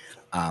 And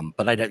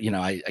but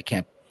I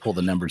can't pull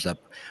the numbers up.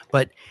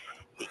 But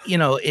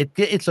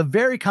it's a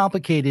very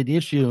complicated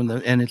issue,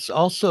 and it's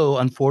also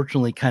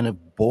unfortunately kind of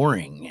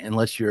boring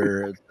unless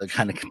you're the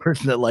kind of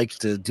person that likes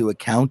to do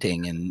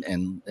accounting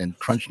and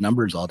crunch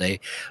numbers all day,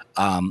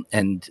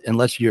 and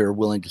unless you're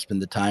willing to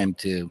spend the time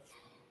to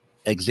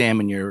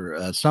examine your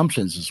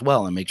assumptions as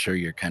well and make sure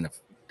you're kind of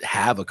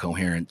have a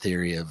coherent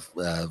theory of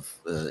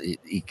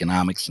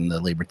economics and the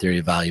labor theory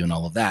of value and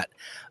all of that.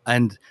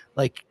 And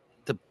like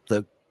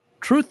the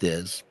truth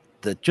is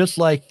that just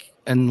like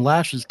in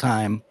Lasch's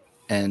time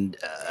and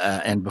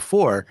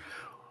before,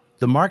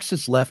 the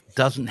Marxist left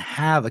doesn't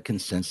have a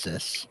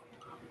consensus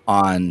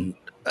on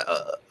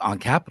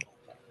capital.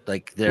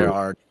 Like there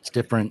are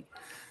different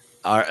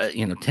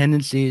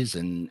tendencies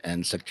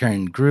and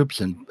sectarian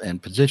groups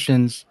and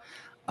positions,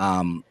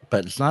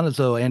 but it's not as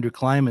though Andrew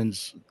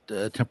Kleiman's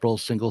temporal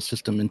single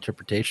system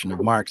interpretation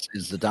of Marx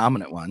is the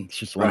dominant one. It's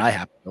just the one I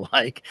happen to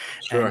like,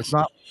 and it's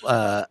not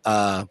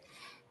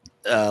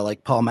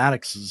like Paul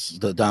Maddox is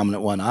the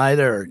dominant one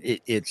either.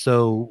 It's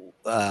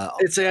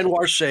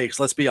Anwar Sheikh's.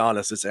 Let's be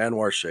honest. It's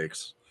Anwar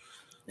Sheikh's.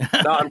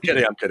 No, I'm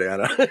kidding.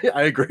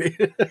 I agree.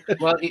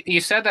 Well,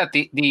 you said that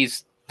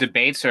these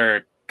debates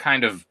are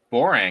kind of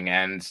boring,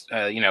 and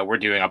we're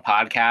doing a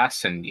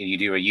podcast, and you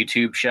do a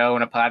YouTube show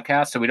and a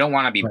podcast, so we don't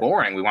want to be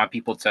boring. We want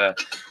people to,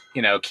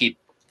 keep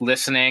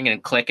listening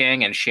and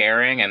clicking and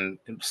sharing and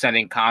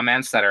sending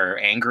comments that are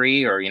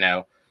angry or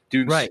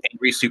doing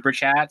angry super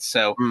chats.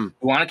 So we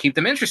want to keep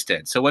them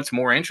interested. So what's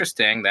more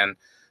interesting than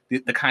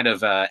the kind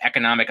of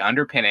economic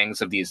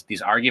underpinnings of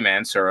these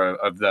arguments or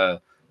of the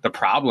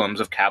problems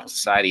of capital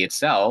society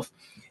itself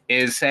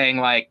is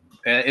saying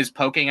is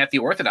poking at the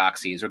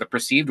orthodoxies or the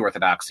perceived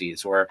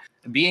orthodoxies, or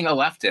being a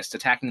leftist,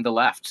 attacking the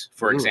left,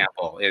 for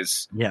example,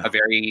 is a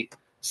very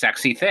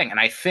sexy thing. And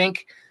I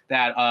think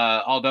that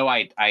although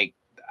I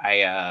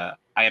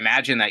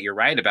imagine that you're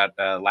right about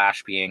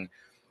Lasch being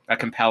a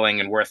compelling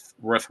and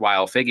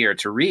worthwhile figure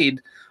to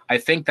read, I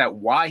think that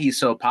why he's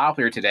so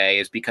popular today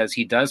is because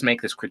he does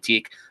make this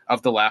critique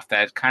of the left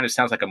that kind of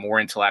sounds like a more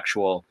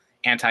intellectual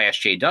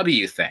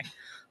anti-SJW thing.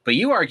 But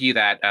you argue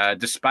that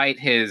despite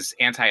his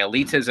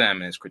anti-elitism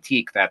and his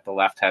critique, that the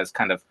left has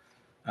kind of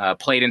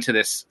played into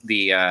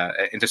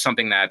into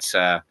something that's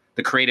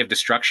the creative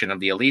destruction of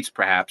the elites,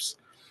 perhaps,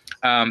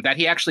 that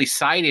he actually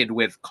sided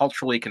with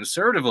culturally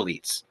conservative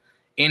elites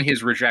in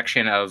his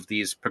rejection of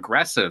these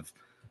progressive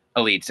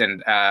elites.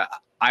 And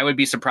I would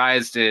be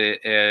surprised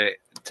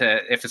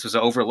if this was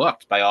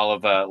overlooked by all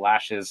of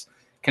Lasch's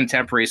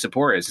contemporary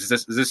supporters.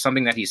 Is this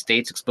something that he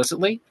states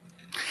explicitly?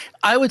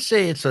 I would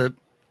say it's a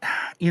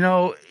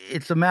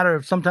matter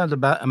of sometimes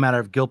about a matter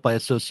of guilt by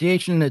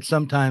association. It's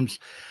sometimes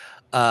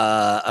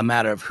a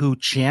matter of who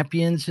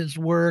champions his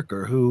work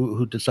or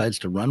who decides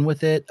to run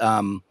with it.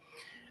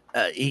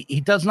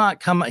 He does not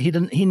come.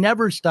 He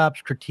never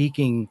stops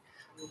critiquing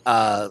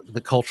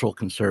the cultural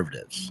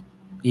conservatives,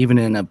 even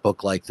in a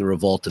book like The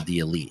Revolt of the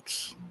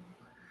Elites.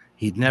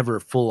 He never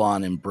full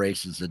on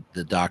embraces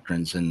the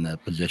doctrines and the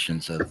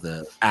positions of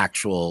the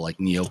actual like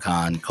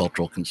neocon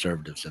cultural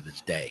conservatives of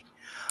his day.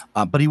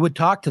 But he would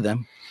talk to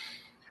them.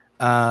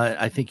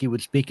 I think he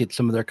would speak at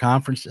some of their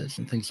conferences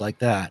and things like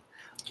that.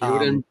 He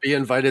would be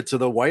invited to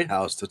the White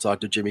House to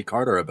talk to Jimmy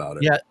Carter about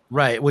it. Yeah,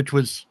 right. Which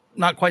was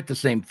not quite the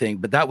same thing,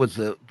 but that was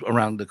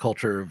around the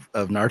culture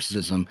of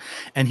narcissism.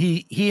 And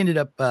he ended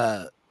up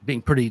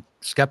being pretty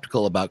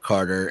skeptical about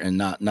Carter and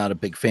not a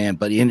big fan,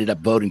 but he ended up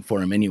voting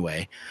for him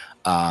anyway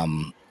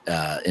in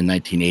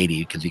 1980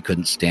 because he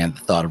couldn't stand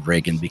the thought of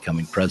Reagan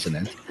becoming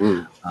president.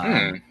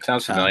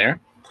 Sounds familiar.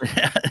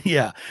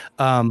 Yeah.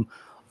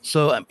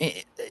 So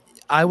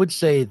I would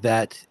say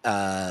that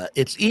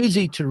it's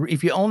easy to,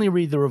 if you only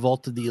read The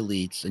Revolt of the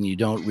Elites and you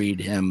don't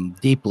read him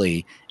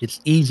deeply, it's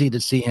easy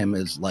to see him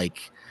as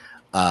like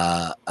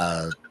a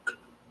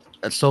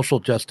social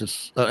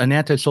justice, an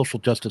anti-social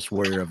justice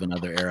warrior of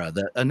another era,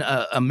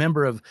 a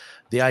member of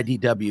the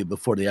IDW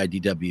before the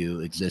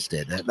IDW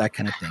existed, that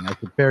kind of thing. I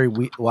think Barry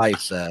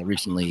Weiss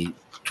recently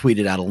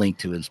tweeted out a link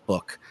to his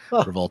book,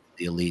 Revolt of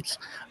the Elites.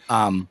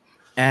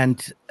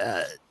 And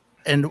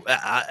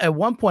at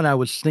one point I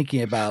was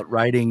thinking about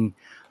writing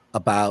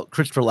about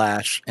Christopher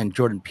Lasch and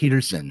Jordan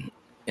Peterson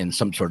in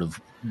some sort of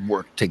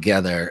work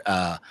together.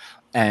 Because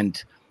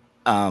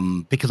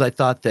I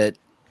thought that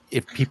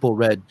if people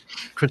read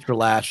Christopher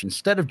Lasch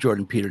instead of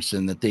Jordan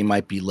Peterson, that they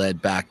might be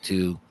led back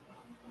to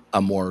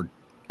a more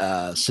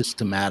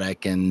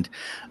systematic and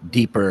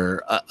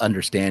deeper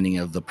understanding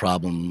of the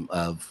problem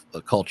of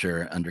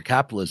culture under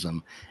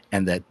capitalism,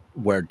 and that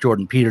where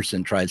Jordan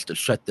Peterson tries to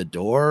shut the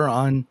door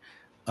on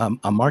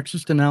a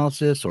Marxist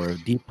analysis or a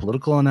deep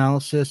political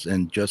analysis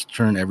and just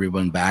turn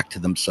everyone back to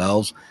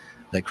themselves,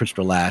 that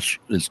Christopher Lasch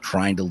is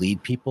trying to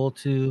lead people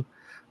to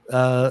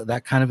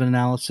that kind of an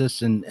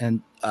analysis.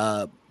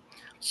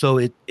 So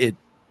it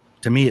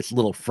to me, it's a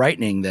little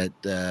frightening that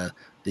the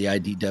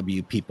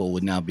IDW people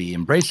would now be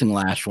embracing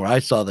Lasch, where I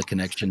saw the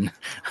connection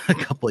a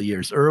couple of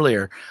years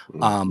earlier,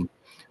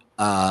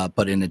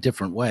 but in a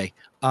different way.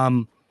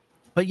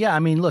 But yeah, I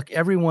mean, look,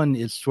 everyone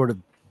is sort of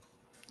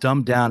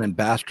dumbed down and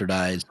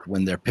bastardized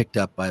when they're picked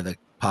up by the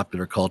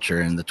popular culture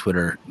and the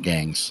Twitter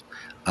gangs,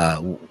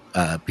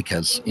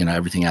 because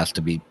everything has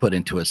to be put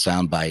into a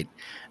soundbite.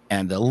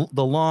 And the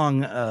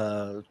long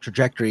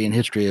trajectory and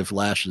history of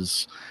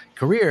Lasch's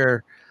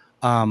career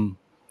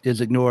is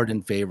ignored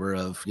in favor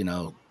of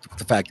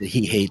the fact that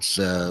he hates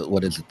the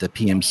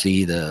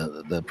PMC,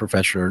 the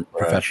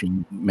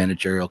professional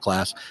managerial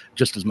class,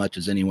 just as much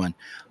as anyone,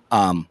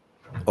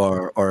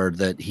 or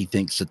that he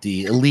thinks that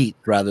the elite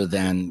rather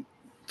than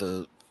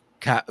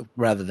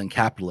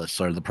capitalists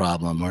are the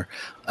problem, or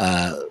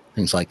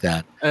things like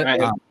that.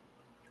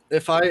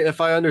 If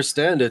I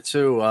understand it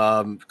too,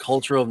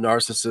 culture of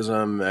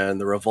narcissism and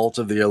the revolt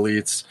of the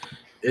elites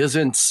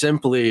isn't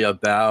simply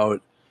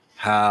about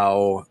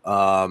how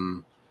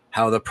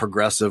the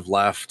progressive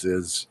left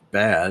is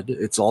bad.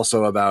 It's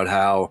also about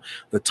how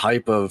the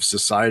type of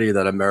society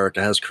that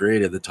America has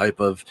created, the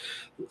type of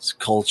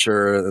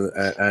culture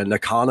and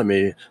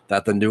economy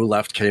that the new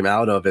left came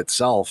out of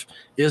itself,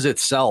 is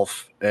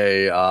itself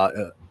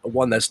a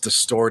one that's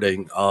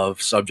distorting of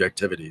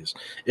subjectivities.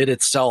 It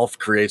itself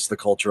creates the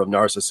culture of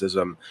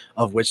narcissism,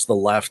 of which the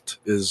left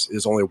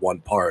is only one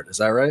part. Is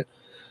that right?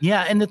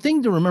 Yeah, and the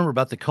thing to remember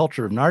about the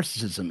culture of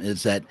narcissism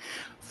is that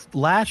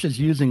Lasch is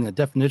using a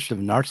definition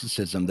of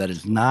narcissism that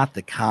is not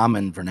the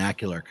common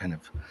vernacular kind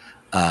of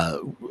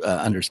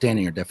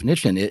understanding or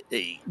definition.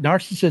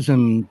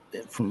 Narcissism,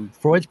 from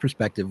Freud's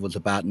perspective, was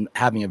about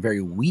having a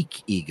very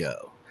weak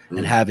ego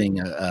and having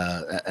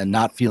a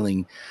not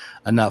feeling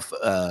enough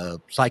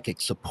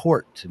psychic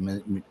support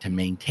to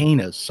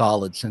maintain a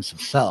solid sense of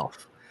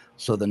self.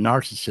 So the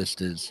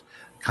narcissist is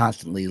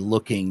constantly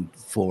looking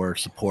for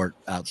support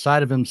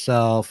outside of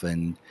himself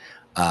and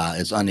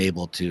is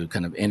unable to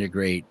kind of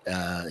integrate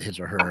his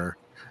or her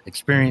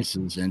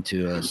experiences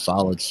into a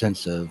solid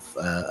sense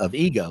of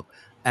ego.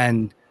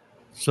 And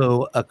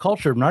so a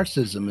culture of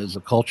narcissism is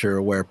a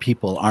culture where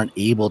people aren't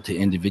able to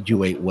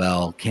individuate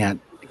well, can't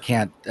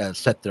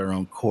set their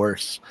own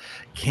course,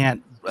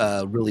 can't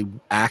really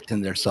act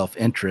in their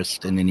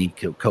self-interest in any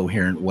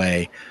coherent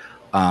way,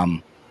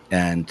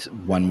 and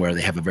one where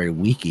they have a very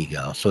weak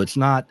ego. So it's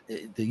not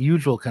the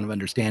usual kind of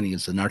understanding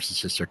is the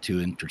narcissists are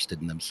too interested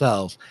in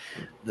themselves.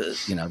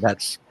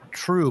 That's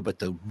true, but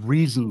the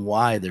reason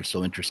why they're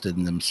so interested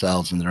in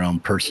themselves and their own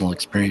personal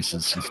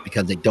experiences is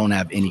because they don't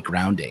have any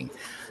grounding.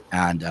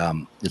 And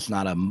it's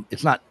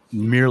not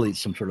merely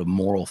some sort of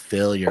moral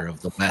failure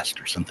of the West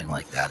or something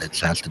like that. It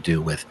has to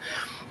do with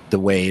the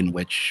way in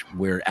which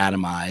we're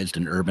atomized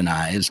and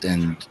urbanized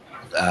and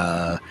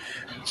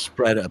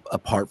spread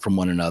apart from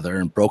one another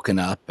and broken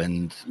up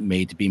and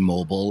made to be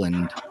mobile,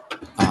 and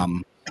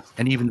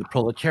even the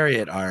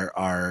proletariat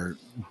are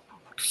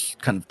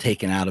kind of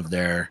taken out of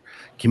their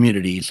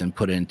communities and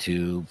put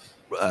into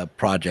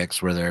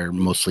projects where they're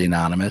mostly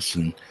anonymous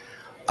and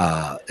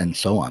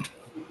so on.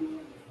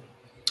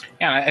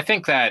 Yeah, I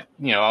think that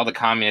all the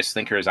communist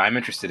thinkers I'm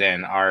interested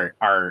in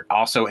are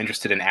also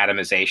interested in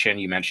atomization.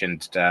 You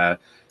mentioned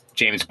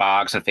James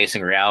Boggs on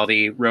Facing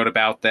Reality wrote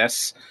about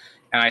this,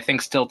 and I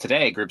think still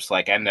today groups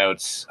like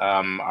EndNotes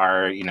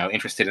are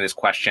interested in this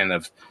question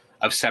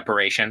of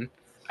separation.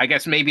 I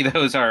guess maybe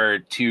those are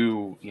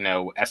too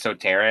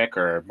esoteric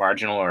or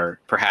marginal or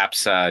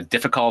perhaps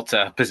difficult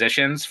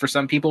positions for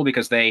some people,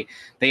 because they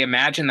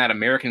imagine that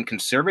American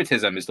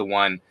conservatism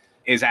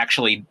is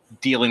actually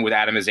dealing with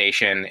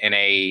atomization in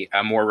a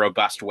more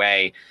robust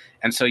way.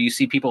 And so you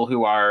see people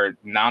who are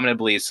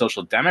nominally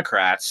social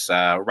democrats,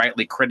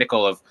 rightly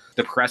critical of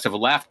the progressive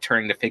left,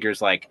 turning to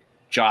figures like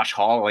Josh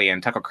Hawley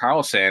and Tucker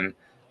Carlson,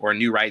 or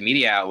new right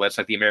media outlets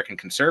like the American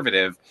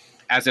Conservative,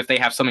 as if they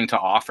have something to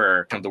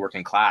offer to the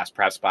working class,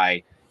 perhaps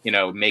by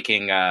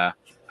making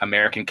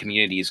American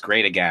communities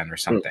great again or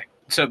something.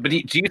 So, but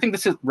do you think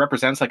this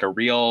represents like a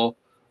real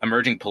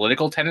emerging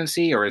political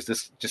tendency, or is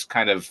this just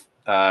kind of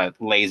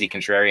lazy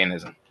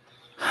contrarianism?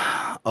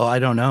 Oh, I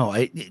don't know.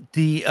 I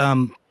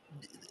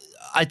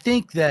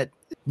think that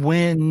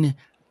when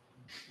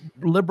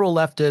liberal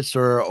leftists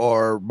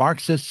or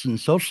Marxists and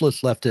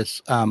socialist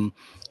leftists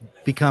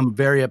become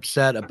very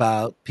upset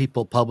about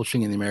people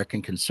publishing in the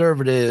American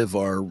Conservative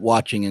or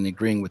watching and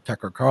agreeing with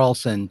Tucker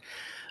Carlson,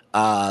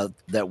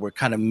 that we're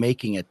kind of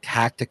making a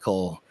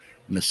tactical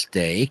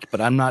mistake,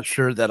 but I'm not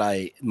sure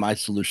that my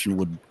solution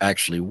would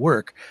actually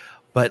work.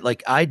 But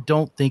like, I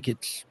don't think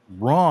it's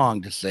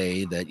wrong to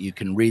say that you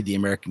can read the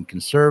American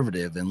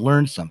Conservative and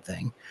learn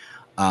something.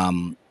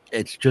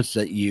 It's just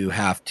that you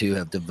have to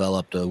have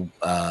developed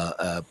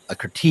a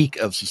critique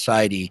of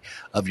society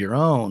of your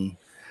own,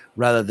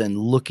 rather than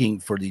looking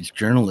for these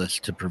journalists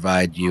to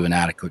provide you an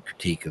adequate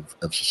critique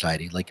of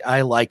society. Like,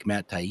 I like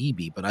Matt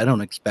Taibbi, but I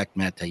don't expect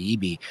Matt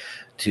Taibbi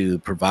to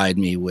provide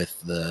me with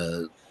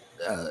the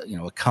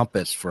a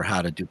compass for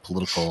how to do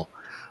political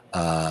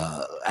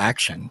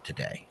action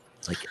today.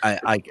 Like,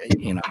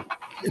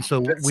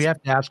 so we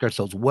have to ask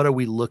ourselves, what are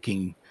we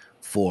looking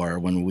for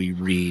when we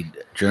read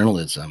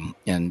journalism?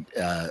 And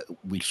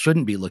we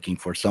shouldn't be looking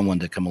for someone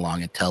to come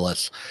along and tell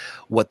us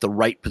what the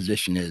right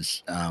position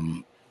is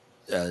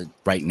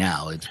right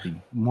now. It's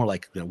more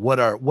like,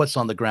 what's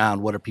on the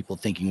ground, what are people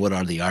thinking, what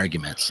are the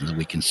arguments, and then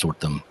we can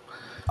sort them.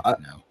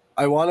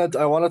 I want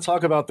to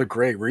talk about the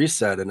Great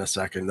Reset in a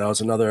second. That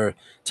was another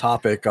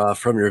topic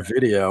from your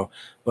video,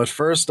 but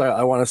first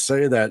I want to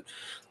say that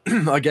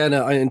again,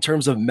 in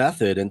terms of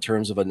method, in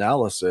terms of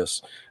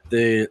analysis,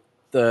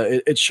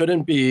 it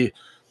shouldn't be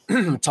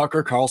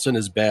Tucker Carlson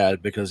is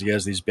bad because he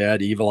has these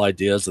bad, evil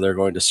ideas that are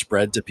going to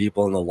spread to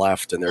people on the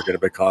left, and they're going to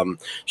become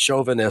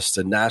chauvinists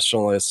and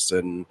nationalists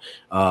and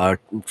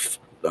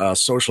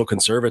social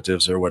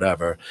conservatives or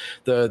whatever.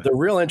 The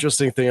real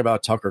interesting thing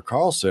about Tucker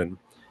Carlson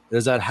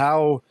is that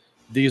how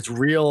these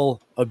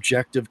real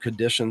objective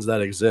conditions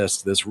that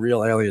exist, this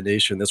real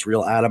alienation, this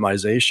real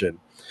atomization,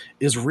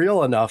 is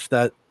real enough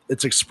that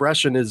its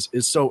expression is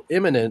so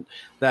imminent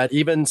that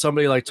even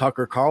somebody like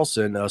Tucker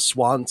Carlson, a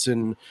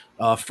Swanson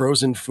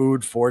frozen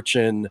food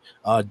fortune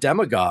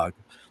demagogue,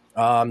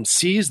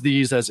 sees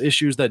these as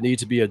issues that need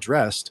to be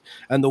addressed.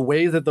 And the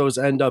way that those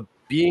end up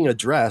being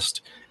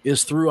addressed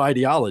is through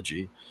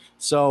ideology.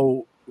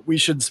 So we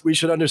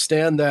should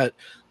understand that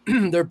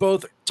they're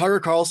both, Tucker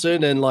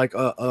Carlson and like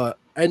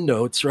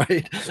EndNotes,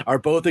 right, are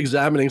both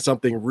examining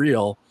something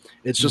real.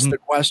 It's just the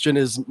question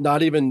is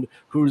not even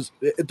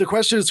the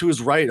question is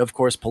who's right, of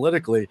course,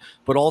 politically,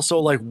 but also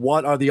like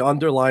what are the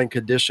underlying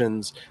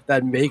conditions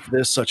that make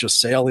this such a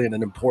salient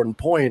and important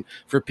point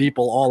for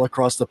people all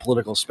across the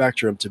political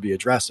spectrum to be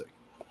addressing.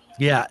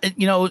 Yeah,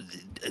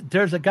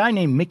 there's a guy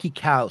named Mickey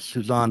Kaus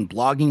who's on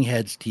Blogging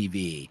Heads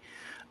TV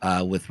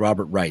with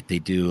Robert Wright. They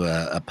do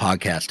a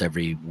podcast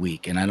every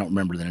week, and I don't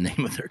remember the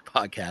name of their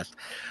podcast.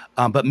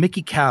 But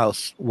Mickey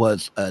Kaus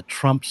was a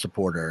Trump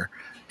supporter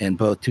in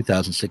both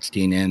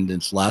 2016 and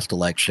its last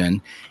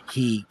election.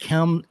 He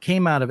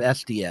came out of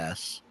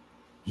SDS.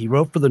 He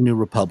wrote for the New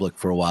Republic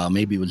for a while.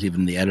 Maybe he was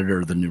even the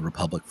editor of the New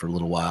Republic for a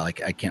little while. I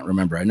can't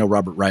remember. I know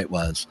Robert Wright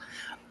was.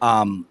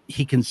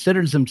 He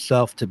considers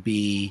himself to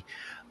be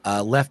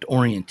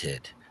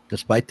left-oriented,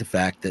 despite the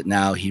fact that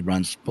now he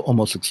runs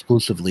almost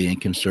exclusively in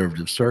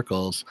conservative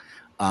circles.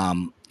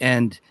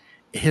 And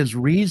his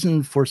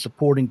reason for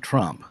supporting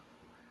Trump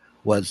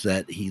was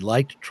that he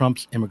liked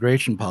Trump's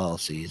immigration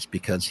policies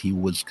because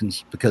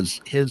because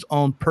his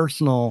own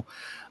personal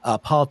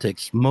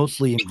politics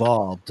mostly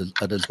involved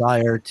a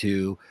desire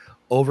to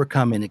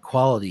overcome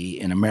inequality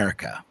in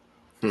America,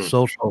 Hmm.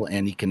 social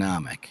and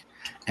economic.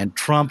 And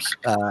Trump's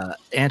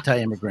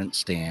anti-immigrant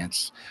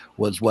stance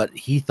was what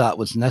he thought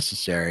was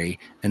necessary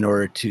in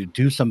order to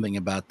do something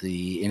about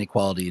the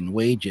inequality in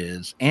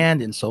wages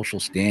and in social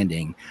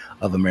standing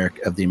of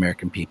the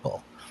American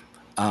people.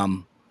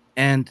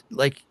 And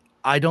like,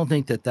 I don't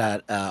think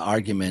that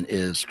argument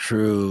is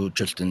true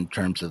just in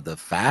terms of the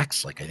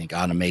facts. Like, I think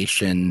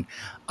automation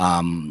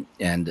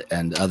and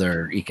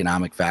other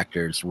economic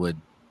factors would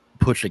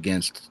push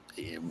against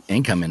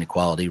income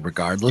inequality,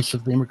 regardless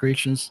of the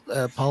immigration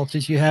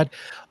policies you had,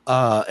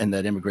 and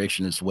that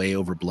immigration is way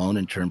overblown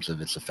in terms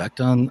of its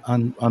effect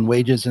on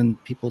wages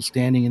and people's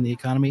standing in the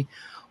economy.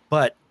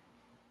 But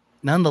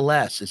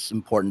nonetheless, it's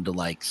important to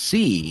like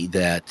see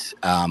that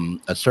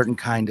a certain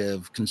kind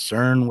of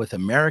concern with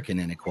American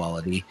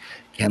inequality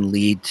can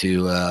lead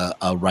to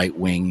a right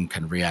wing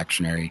kind of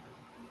reactionary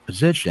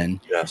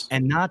position, Yes.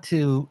 and not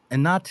to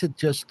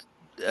just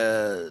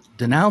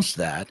denounce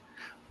that,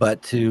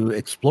 but to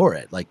explore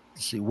it. Like,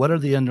 see what are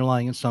the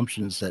underlying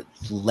assumptions that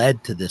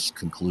led to this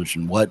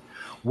conclusion. What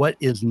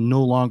is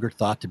no longer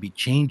thought to be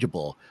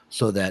changeable,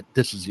 so that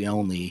this is the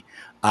only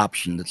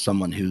option that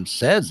someone who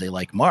says they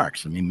like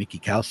Marx. I mean, Mickey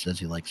Kaus says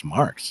he likes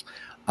Marx.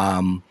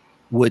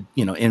 Would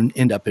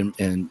end up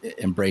in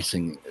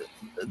embracing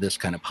this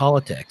kind of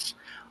politics.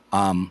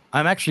 I'm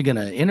actually going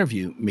to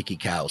interview Mickey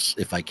Kaus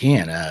if I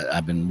can.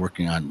 I've been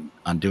working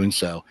on doing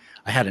so.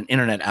 I had an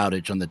internet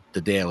outage on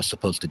the day I was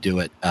supposed to do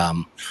it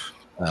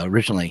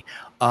originally.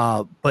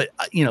 But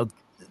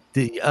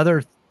the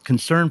other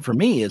concern for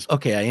me is,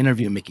 okay, I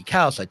interview Mickey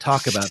Kaus. I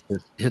talk about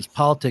his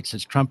politics,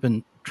 his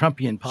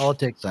Trumpian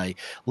politics. I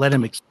let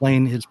him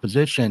explain his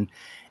position.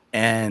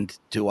 And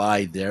do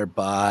I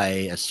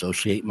thereby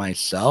associate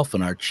myself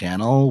and our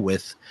channel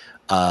with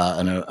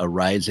a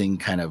rising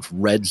kind of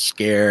Red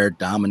Scare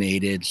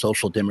dominated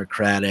social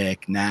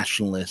democratic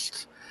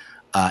nationalist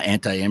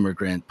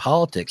anti-immigrant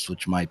politics,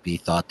 which might be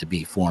thought to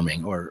be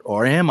forming,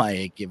 or am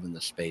I given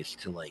the space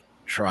to like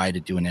try to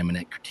do an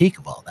eminent critique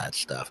of all that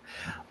stuff?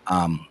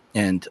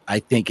 And I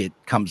think it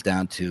comes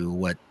down to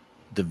what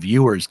the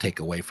viewers take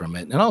away from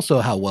it, and also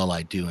how well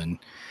I do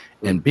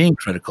in being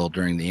critical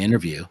during the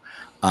interview.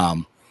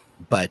 Um,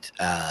 but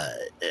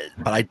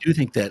I do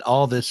think that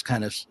all this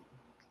kind of,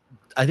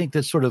 I think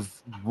this sort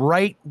of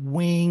right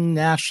wing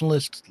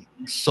nationalist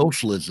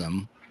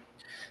socialism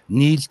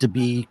needs to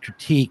be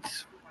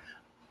critiqued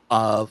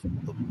of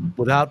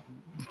without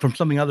from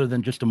something other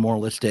than just a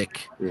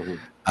moralistic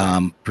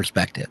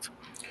perspective.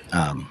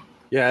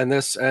 Yeah, and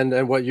this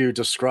and what you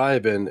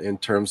describe in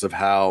terms of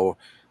how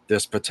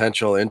this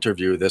potential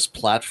interview, this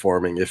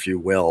platforming, if you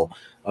will,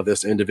 of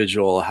this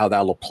individual, how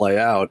that'll play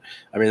out.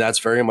 I mean, that's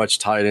very much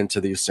tied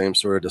into these same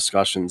sort of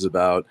discussions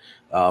about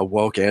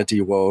woke,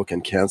 anti-woke,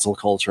 and cancel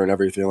culture and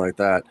everything like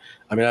that.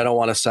 I mean, I don't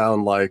want to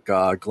sound like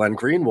Glenn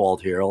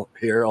Greenwald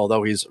here,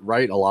 although he's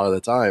right a lot of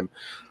the time.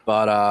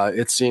 But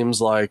it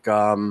seems like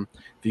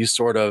these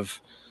sort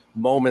of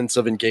moments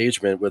of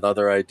engagement with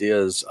other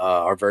ideas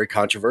are very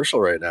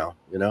controversial right now.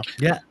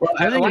 Yeah. Well,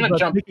 The other I thing want is to about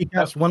jump. Mickey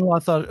Kaus. One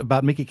last thought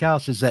about Mickey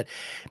Kaus is that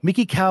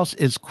Mickey Kaus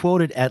is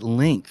quoted at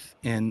length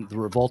in "The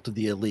Revolt of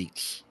the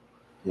Elites"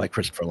 by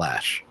Christopher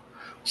Lasch.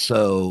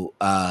 So,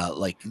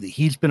 like,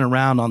 he's been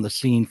around on the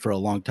scene for a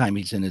long time.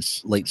 He's in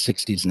his late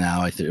 60s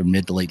now, I think,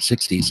 mid to late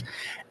 60s,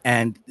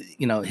 and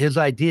his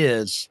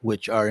ideas,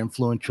 which are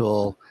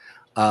influential,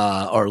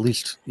 or at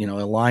least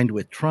aligned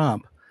with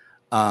Trump,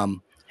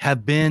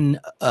 have been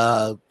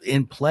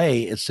in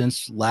play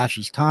since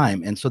Lash's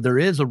time. And so there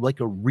is a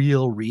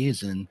real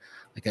reason,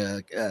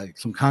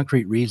 some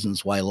concrete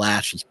reasons why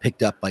Lasch is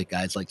picked up by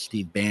guys like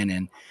Steve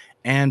Bannon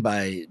and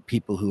by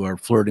people who are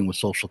flirting with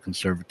social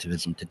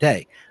conservatism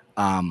today.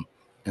 And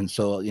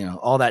so,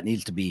 all that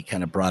needs to be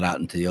kind of brought out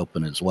into the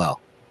open as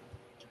well.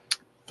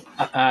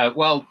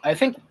 Well, I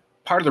think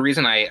part of the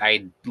reason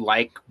I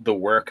like the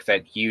work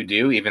that you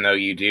do, even though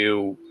you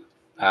do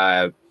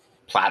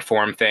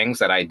platform things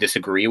that I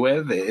disagree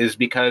with, is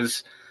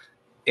because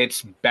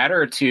it's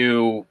better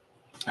to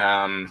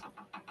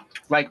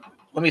like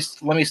let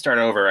me start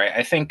over.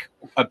 I think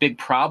a big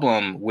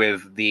problem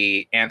with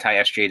the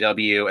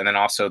anti-SJW and then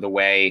also the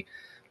way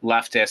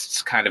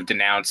leftists kind of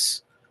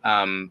denounce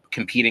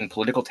competing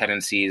political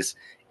tendencies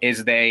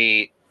is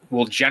they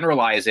will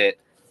generalize it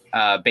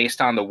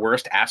based on the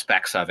worst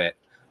aspects of it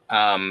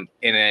in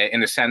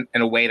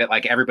a way that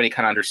like everybody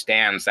kind of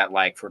understands that,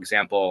 like, for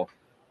example,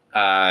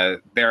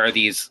 there are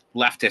these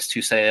leftists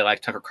who say they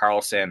like Tucker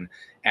Carlson,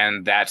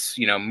 and that's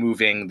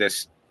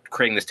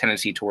creating this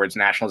tendency towards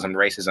nationalism and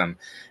racism,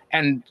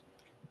 and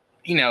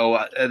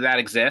that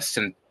exists,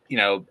 and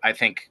I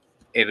think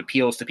it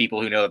appeals to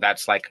people who know that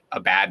that's like a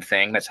bad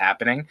thing that's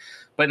happening.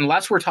 But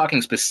unless we're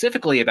talking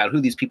specifically about who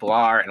these people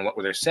are and what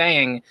they're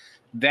saying,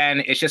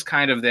 then it's just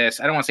kind of this,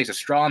 I don't want to say it's a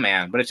straw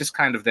man, but it's just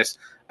kind of this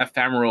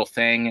ephemeral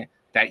thing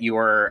that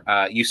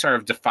you sort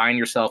of define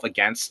yourself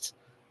against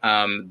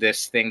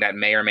this thing that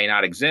may or may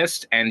not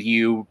exist, and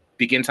you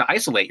begin to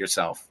isolate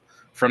yourself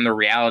from the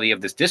reality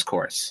of this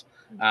discourse.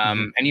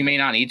 And you may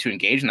not need to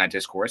engage in that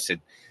discourse.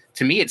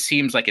 to me, it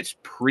seems like it's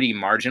pretty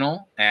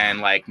marginal, and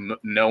like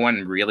no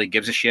one really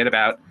gives a shit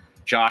about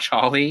Josh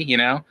Hawley.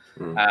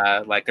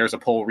 Like there's a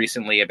poll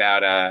recently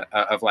about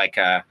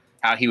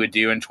how he would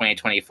do in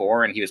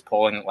 2024, and he was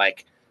polling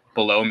like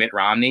below Mitt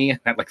Romney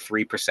at like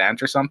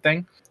 3% or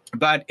something.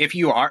 But if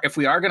we are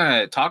going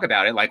to talk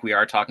about it, like we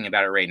are talking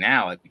about it right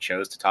now, like we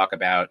chose to talk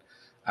about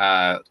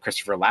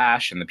Christopher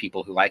Lasch and the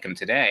people who like him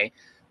today,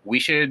 we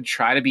should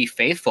try to be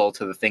faithful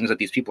to the things that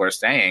these people are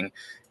saying.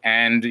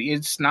 And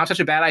it's not such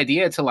a bad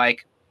idea to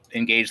like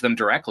engage them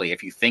directly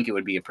if you think it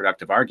would be a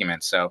productive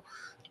argument. So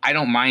I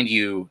don't mind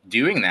you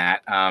doing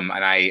that. And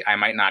I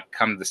might not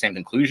come to the same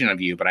conclusion of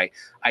you, but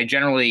I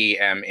generally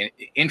am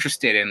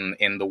interested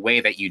in the way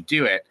that you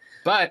do it.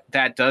 But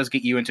that does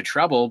get you into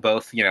trouble,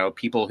 both,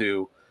 people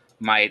who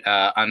might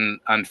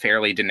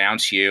unfairly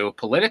denounce you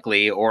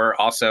politically, or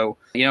also,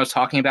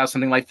 talking about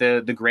something like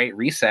the Great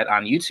Reset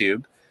on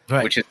YouTube,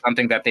 right, which is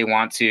something that they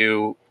want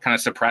to kind of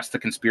suppress the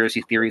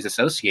conspiracy theories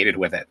associated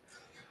with it.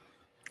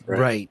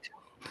 Right.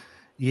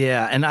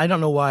 Yeah. And I don't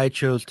know why I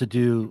chose to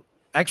do.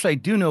 Actually, I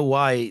do know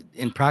why,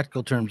 in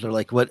practical terms, or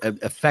like what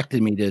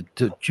affected me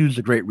to choose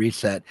the Great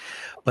Reset,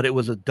 but it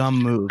was a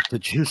dumb move to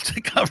choose to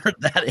cover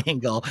that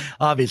angle,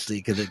 obviously,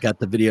 because it got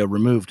the video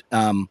removed.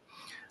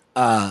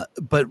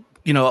 But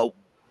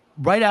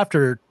right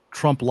after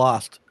Trump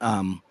lost,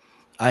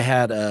 I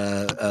had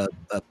a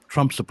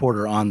Trump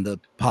supporter on the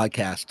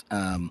podcast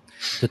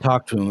to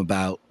talk to him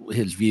about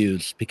his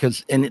views,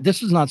 and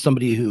this is not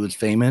somebody who is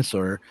famous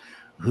or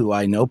who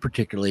I know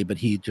particularly, but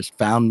he just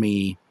found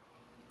me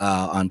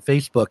on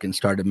Facebook and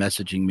started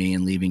messaging me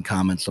and leaving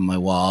comments on my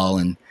wall.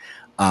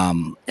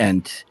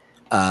 And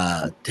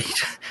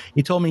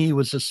he told me he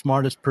was the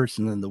smartest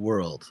person in the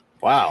world.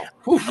 Wow.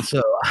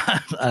 So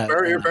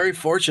you're very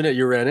fortunate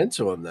you ran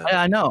into him then.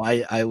 I know.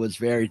 I was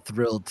very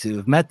thrilled to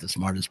have met the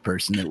smartest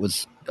person. It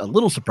was a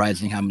little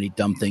surprising how many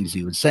dumb things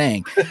he was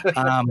saying.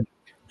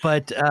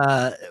 But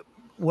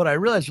what I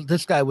realized was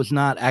this guy was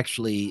not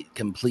actually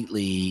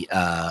completely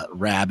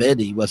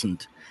rabid. He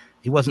wasn't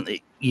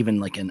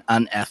even like an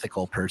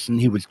unethical person.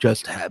 He was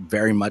just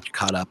very much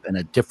caught up in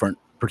a different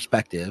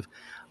perspective.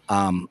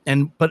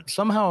 But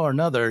somehow or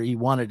another, he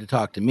wanted to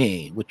talk to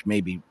me, which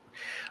maybe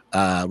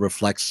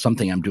reflects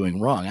something I'm doing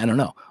wrong. I don't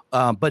know.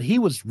 But he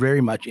was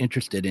very much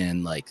interested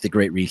in like the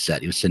Great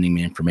Reset. He was sending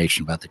me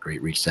information about the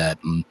Great Reset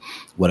and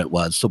what it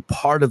was. So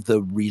part of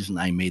the reason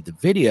I made the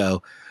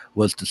video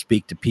was to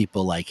speak to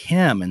people like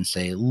him and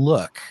say,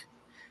 look,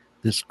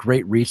 this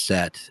Great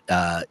Reset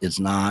is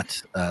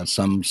not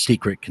some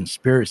secret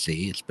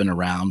conspiracy. It's been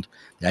around.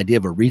 The idea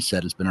of a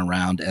reset has been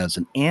around as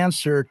an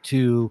answer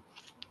to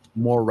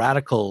more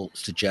radical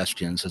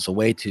suggestions, as a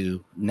way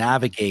to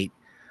navigate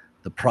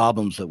the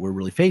problems that we're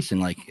really facing,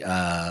 like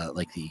the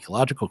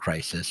ecological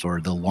crisis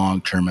or the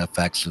long-term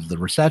effects of the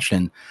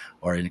recession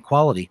or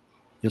inequality.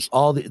 Just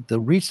all the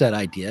reset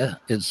idea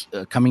is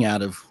coming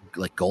out of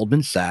like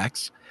Goldman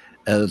Sachs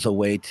as a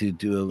way to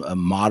do a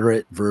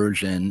moderate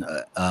version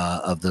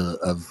of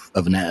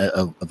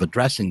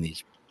addressing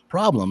these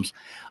problems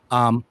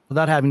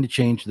without having to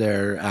change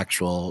their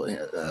actual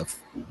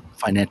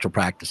financial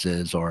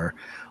practices or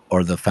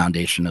the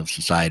foundation of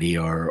society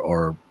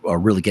or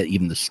really get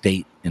even the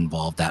state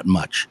involved that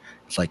much.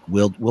 It's like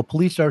we'll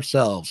police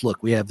ourselves.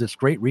 Look, we have this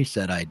Great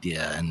Reset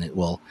idea, and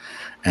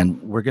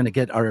we're going to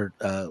get we're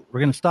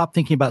going to stop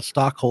thinking about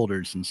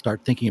stockholders and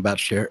start thinking about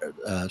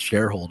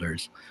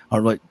shareholders,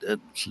 or like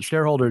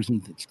shareholders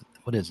and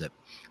what is it?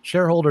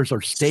 Shareholders or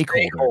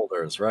stakeholders?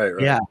 Stakeholders, right.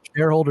 Yeah,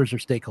 shareholders or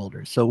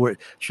stakeholders. So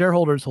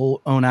shareholders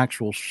own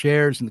actual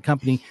shares in the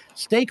company.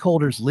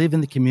 Stakeholders live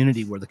in the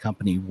community where the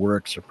company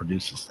works or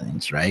produces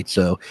things, right?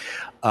 So,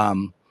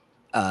 but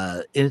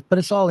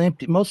it's all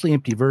empty, mostly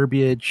empty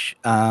verbiage.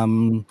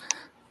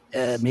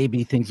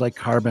 Maybe things like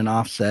carbon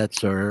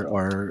offsets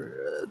or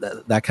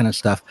that kind of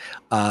stuff.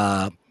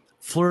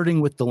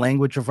 Flirting with the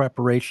language of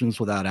reparations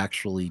without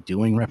actually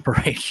doing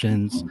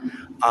reparations.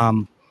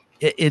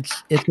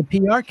 It's a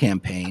PR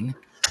campaign.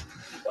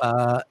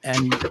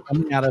 And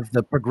coming out of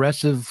the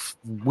progressive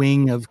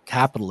wing of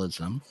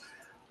capitalism,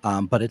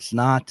 but it's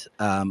not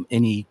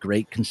any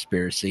great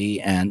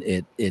conspiracy, and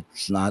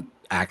it's not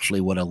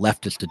actually what a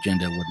leftist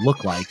agenda would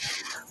look like.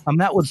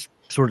 That was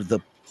sort of the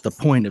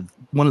point of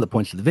one of the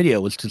points of the video,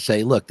 was to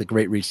say, look, the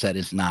Great Reset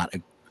is not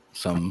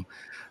some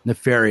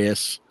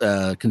nefarious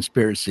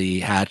conspiracy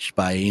hatched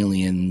by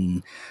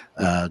alien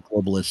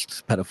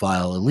globalist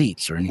pedophile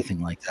elites or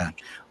anything like that.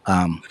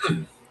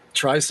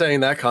 Try saying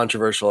that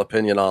controversial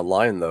opinion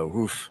online, though.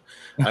 Oof.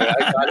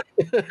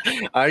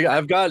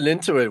 I've gotten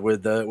into it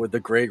with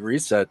the Great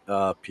Reset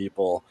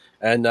people,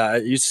 and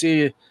you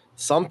see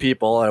some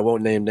people, I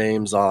won't name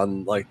names,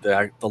 on like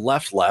the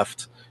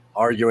left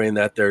arguing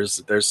that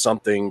there's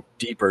something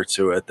deeper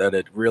to it, that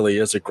it really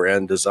is a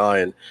grand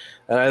design.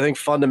 And I think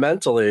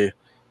fundamentally,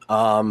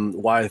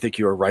 why I think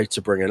you were right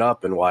to bring it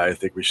up and why I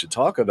think we should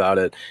talk about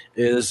it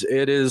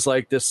is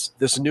like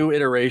this new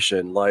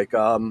iteration. Like,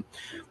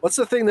 what's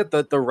the thing that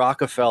the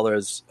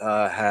Rockefellers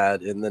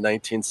had in the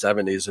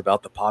 1970s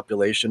about the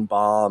population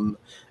bomb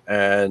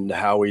and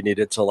how we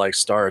needed to like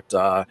start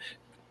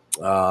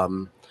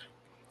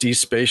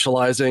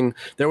despatializing.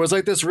 There was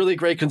like this really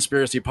great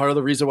conspiracy. Part of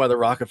the reason why the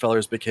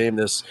Rockefellers became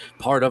this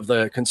part of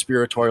the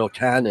conspiratorial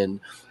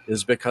canon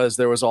is because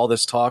there was all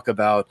this talk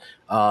about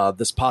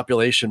this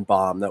population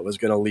bomb that was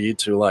going to lead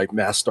to like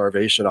mass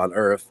starvation on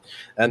Earth,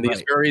 and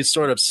these very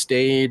sort of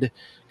staid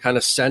kind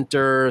of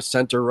center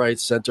right,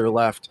 center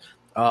left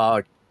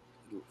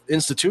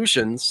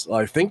institutions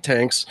like think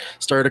tanks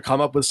started to come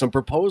up with some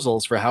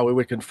proposals for how we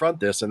would confront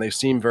this, and they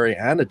seem very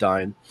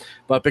anodyne,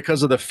 but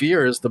because of the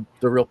fears, the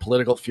real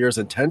political fears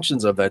and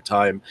tensions of that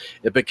time,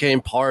 it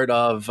became part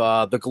of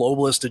the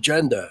globalist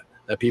agenda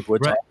that people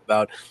would talk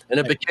about, and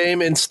it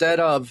became, instead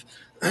of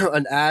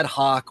an ad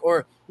hoc,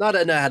 or not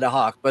an ad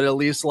hoc, but at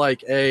least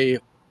like a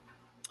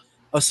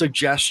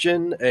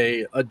suggestion,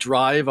 a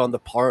drive on the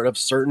part of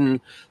certain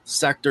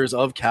sectors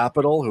of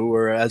capital who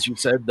were, as you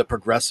said, the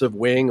progressive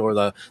wing or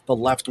the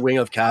left wing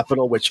of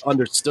capital, which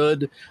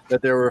understood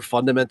that there were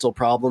fundamental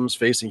problems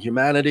facing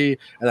humanity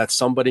and that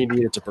somebody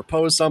needed to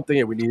propose something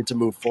and we needed to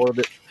move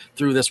forward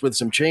through this with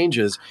some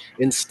changes.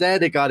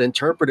 Instead, it got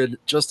interpreted,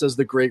 just as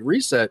the Great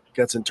Reset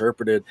gets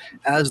interpreted,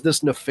 as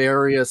this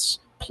nefarious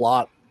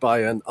plot by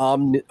an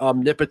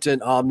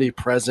omnipotent,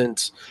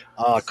 omnipresent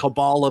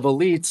cabal of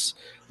elites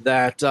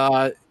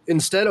that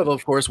instead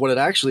of course, what it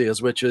actually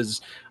is, which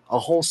is a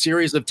whole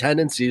series of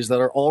tendencies that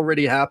are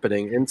already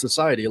happening in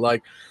society,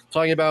 like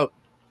talking about,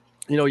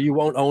 you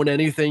won't own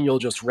anything, you'll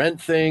just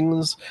rent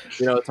things,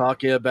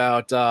 talking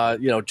about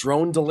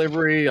drone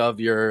delivery of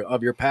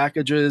your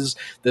packages,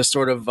 this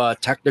sort of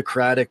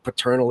technocratic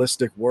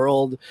paternalistic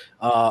world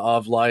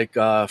of like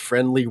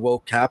friendly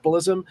woke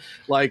capitalism.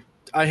 Like,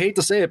 I hate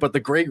to say it, but the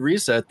Great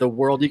Reset, the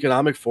World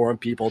Economic Forum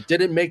people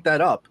didn't make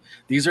that up.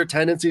 These are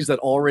tendencies that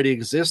already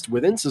exist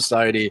within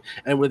society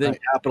and within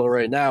capital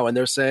right now. And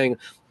they're saying,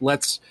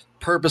 let's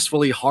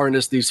purposefully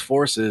harness these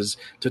forces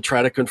to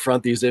try to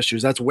confront these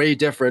issues. That's way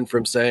different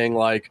from saying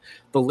like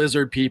the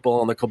lizard people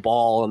and the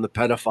cabal and the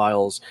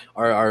pedophiles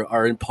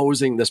are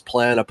imposing this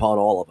plan upon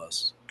all of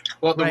us.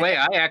 Well, the way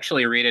I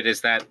actually read it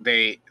is that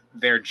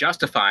they're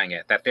justifying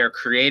it, that they're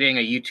creating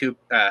a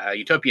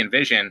utopian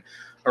vision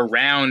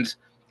around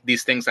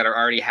these things that are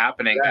already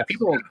happening that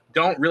people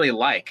don't really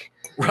like.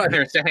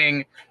 They're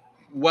saying,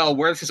 well,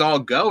 where this is all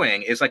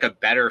going is like a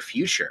better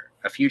future,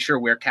 a future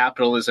where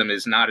capitalism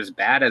is not as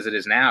bad as it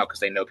is now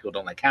because they know people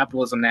don't like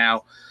capitalism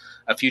now,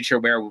 a future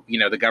where,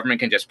 the government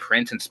can just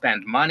print and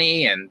spend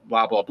money and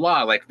blah, blah,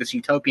 blah, like this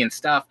utopian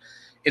stuff.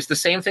 It's the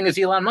same thing as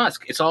Elon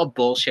Musk. It's all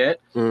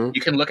bullshit. Mm-hmm.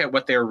 You can look at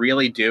what they're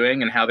really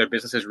doing and how their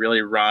businesses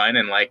really run,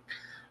 and like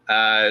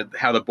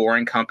how the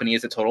Boring Company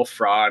is a total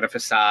fraud, a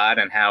facade,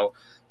 and how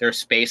their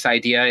space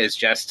idea is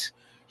just,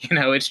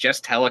 it's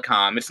just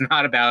telecom. It's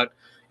not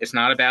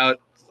about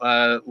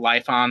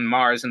life on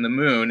Mars and the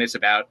moon. It's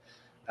about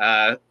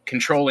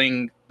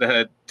controlling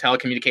the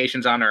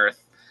telecommunications on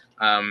Earth.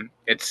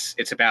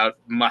 It's about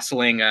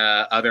muscling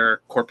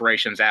other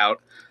corporations out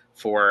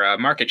for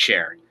market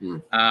share.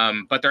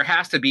 But there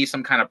has to be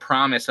some kind of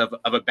promise of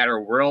a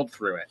better world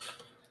through it.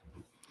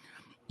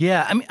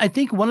 Yeah, I mean, I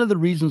think one of the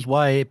reasons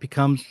why it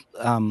becomes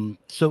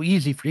so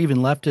easy for even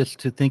leftists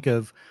to think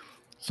of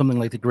something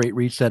like the Great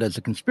Reset as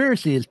a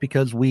conspiracy is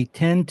because we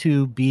tend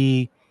to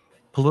be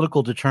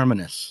political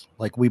determinists.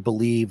 Like, we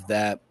believe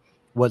that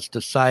what's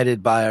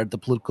decided by the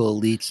political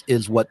elites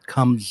is what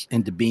comes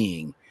into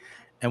being,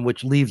 and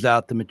which leaves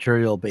out the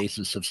material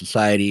basis of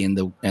society and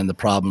the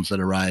problems that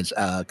arise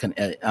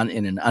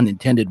in an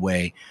unintended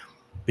way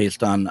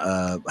based on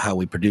how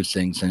we produce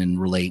things and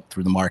relate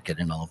through the market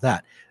and all of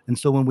that. And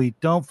so when we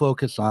don't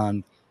focus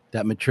on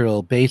that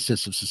material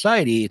basis of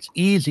society, it's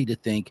easy to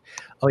think,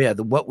 oh yeah,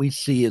 what we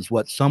see is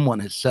what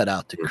someone has set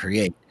out to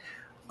create.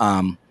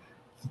 On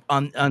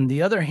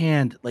the other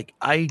hand, like,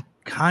 I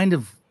kind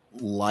of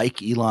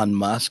like Elon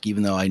Musk,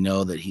 even though I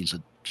know that he's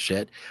a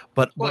shit.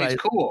 But he's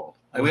cool.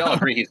 We all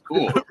agree he's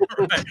cool.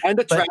 And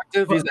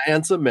attractive. He's a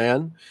handsome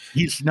man.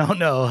 He's no.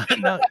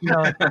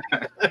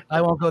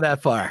 I won't go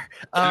that far.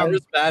 I've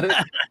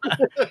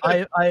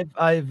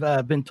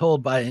been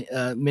told by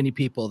many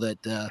people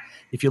that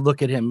if you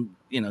look at him,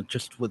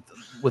 just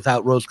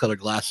without rose-colored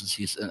glasses,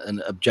 he's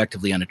an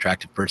objectively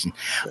unattractive person.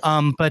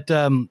 Tell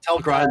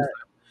Grimes.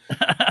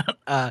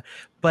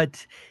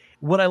 But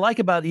what I like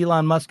about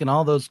Elon Musk and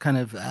all those kind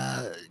of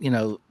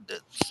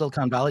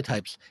Silicon Valley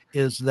types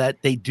is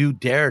that they do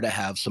dare to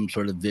have some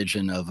sort of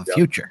vision of a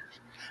future.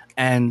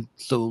 And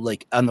so,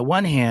 like, on the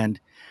one hand,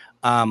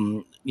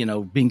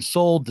 being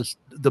sold this,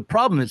 the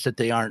problem is that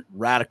they aren't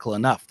radical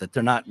enough, that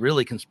they're not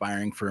really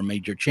conspiring for a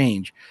major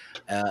change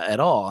at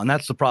all. And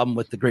that's the problem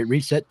with the Great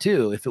Reset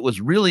too. If it was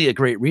really a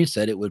Great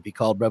Reset, it would be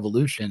called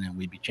revolution, and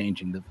we'd be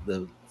changing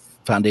the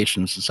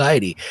foundation of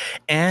society.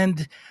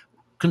 And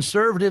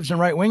conservatives and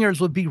right wingers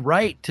would be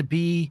right to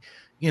be,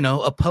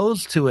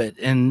 opposed to it,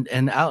 and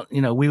out,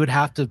 we would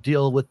have to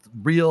deal with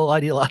real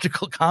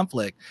ideological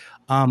conflict.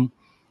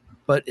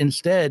 But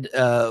instead,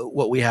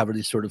 what we have are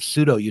these sort of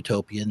pseudo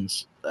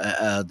utopians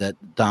that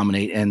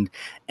dominate,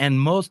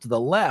 and most of the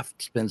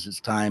left spends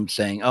its time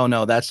saying, "Oh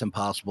no, that's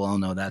impossible. Oh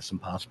no, that's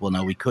impossible.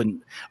 No, we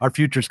couldn't. Our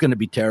future is going to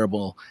be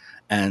terrible."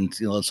 and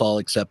let's all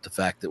accept the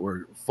fact that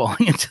we're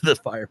falling into the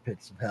fire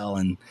pits of hell,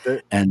 and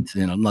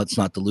let's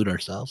not delude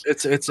ourselves.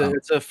 It's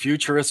a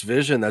futurist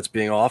vision that's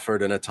being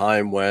offered in a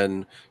time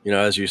when,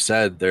 as you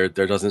said, there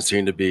doesn't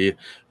seem to be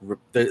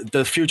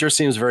the future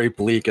seems very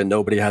bleak and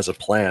nobody has a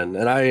plan.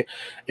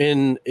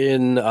 And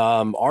in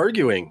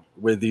arguing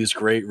with these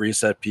great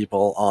reset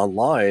people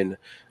online,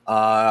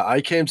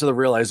 I came to the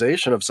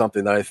realization of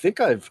something that I think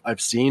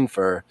I've seen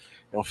for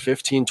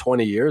 15,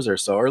 20 years or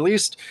so, or at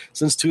least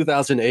since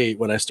 2008,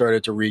 when I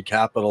started to read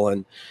Capital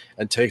and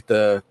take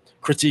the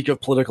critique of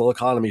political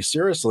economy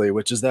seriously,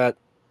 which is that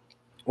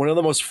one of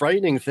the most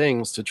frightening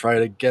things to try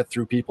to get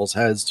through people's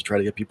heads, to try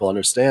to get people to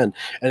understand,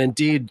 and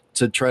indeed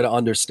to try to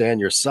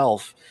understand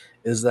yourself,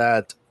 is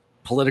that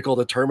political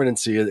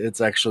determinacy, it's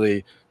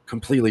actually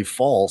completely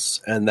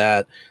false, and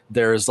that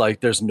there's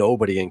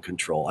nobody in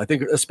control. I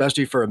think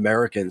especially for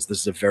Americans, this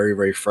is a very,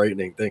 very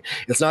frightening thing.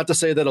 It's not to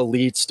say that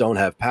elites don't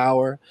have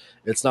power.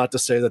 It's not to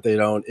say that they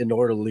don't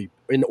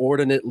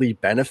inordinately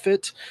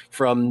benefit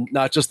from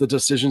not just the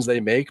decisions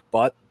they make,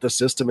 but the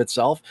system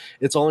itself.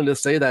 It's only to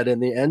say that in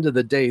the end of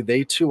the day,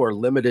 they too are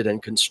limited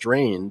and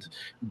constrained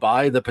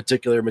by the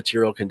particular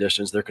material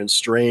conditions. They're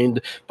constrained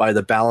by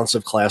the balance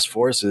of class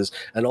forces.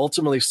 And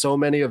ultimately, so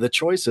many of the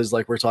choices,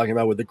 like we're talking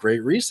about with the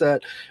Great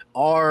Reset,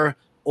 are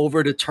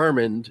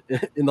overdetermined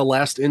in the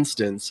last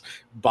instance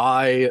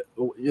by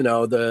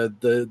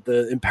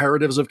the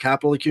imperatives of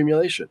capital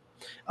accumulation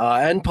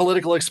and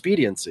political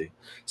expediency.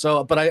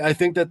 So, but I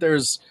think that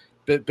because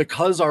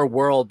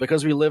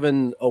we live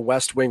in a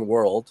West Wing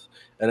world,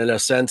 and in a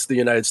sense, the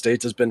United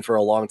States has been for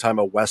a long time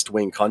a West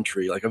Wing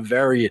country, like a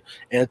very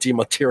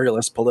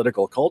anti-materialist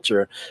political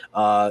culture,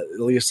 at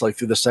least like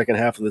through the second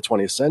half of the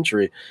 20th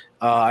century.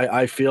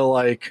 I feel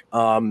like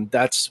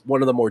that's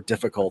one of the more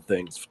difficult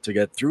things to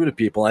get through to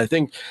people. I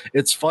think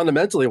it's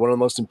fundamentally one of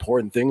the most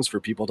important things for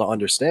people to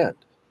understand.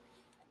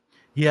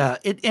 Yeah,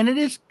 it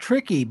is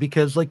tricky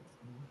because like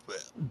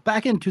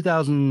back in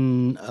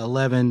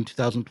 2011,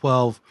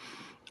 2012,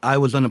 I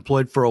was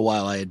unemployed for a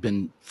while. I had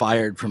been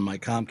fired from my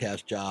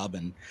Comcast job,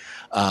 and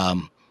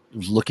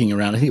was looking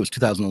around. I think it was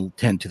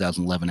 2010,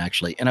 2011,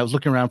 actually. And I was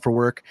looking around for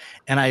work,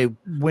 and I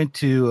went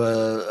to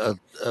a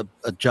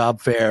job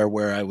fair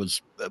where I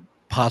was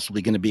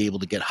possibly going to be able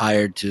to get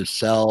hired to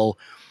sell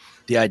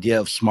the idea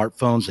of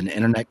smartphones and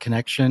internet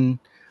connection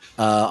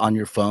on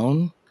your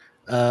phone,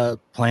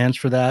 plans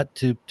for that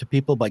to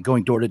people by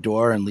going door to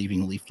door and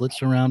leaving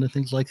leaflets around and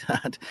things like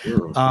that.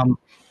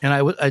 And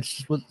I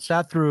just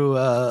sat through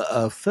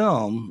a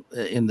film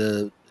in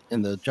the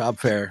job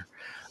fair,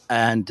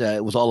 and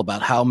it was all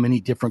about how many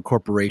different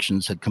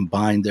corporations had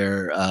combined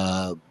their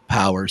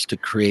powers to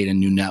create a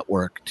new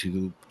network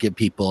to give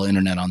people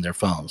internet on their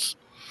phones.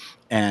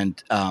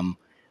 And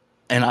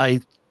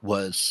I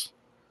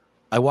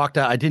walked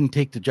out. I didn't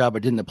take the job. I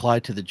didn't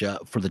apply to the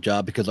job for the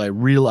job because I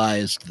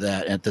realized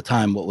that at the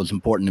time what was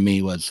important to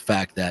me was the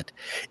fact that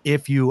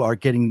if you are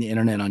getting the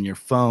internet on your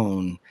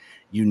phone,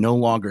 you no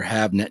longer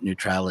have net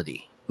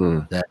neutrality.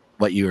 That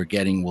what you are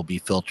getting will be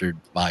filtered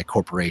by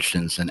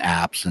corporations and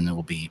apps, and it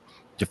will be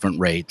different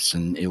rates,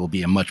 and it will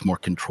be a much more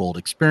controlled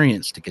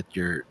experience to get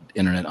your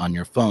internet on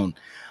your phone.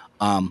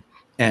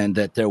 And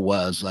that there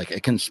was like a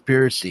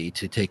conspiracy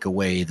to take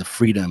away the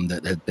freedom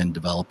that had been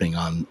developing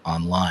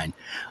online.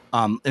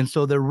 And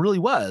so there really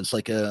was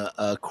like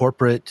a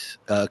corporate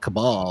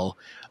cabal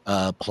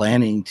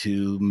planning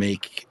to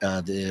make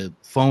the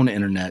phone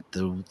internet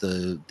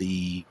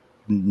the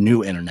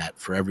new internet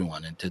for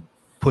everyone, and to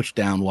push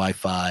down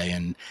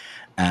Wi-Fi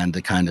and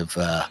the kind of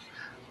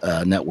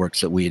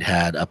networks that we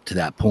had up to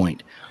that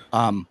point.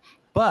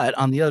 But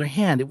on the other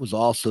hand, it was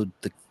also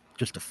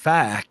just a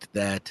fact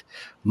that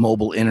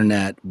mobile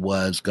internet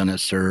was going to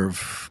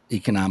serve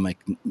economic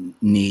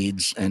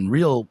needs and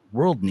real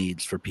world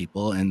needs for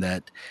people, and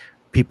that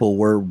people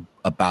were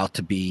about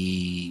to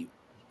be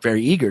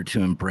very eager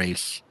to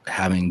embrace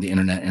having the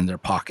internet in their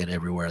pocket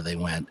everywhere they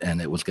went,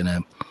 and it was going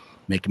to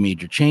make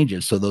major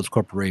changes. So those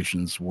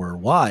corporations were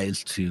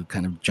wise to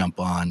kind of jump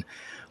on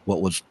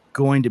what was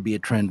going to be a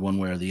trend one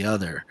way or the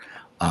other,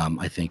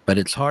 I think. But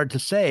it's hard to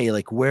say,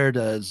 like, where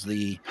does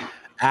the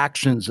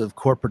actions of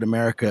corporate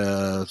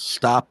America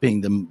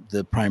stopping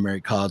the primary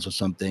cause of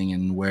something,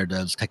 and where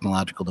does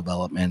technological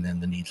development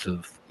and the needs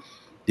of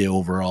the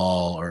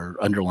overall or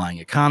underlying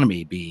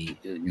economy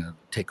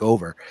take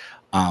over?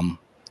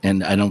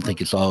 And I don't think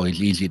it's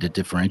always easy to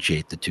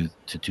differentiate the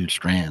two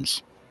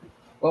strands.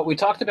 Well, we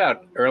talked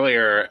about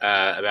earlier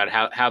about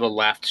how the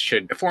left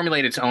should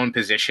formulate its own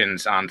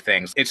positions on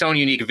things, its own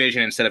unique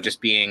vision, instead of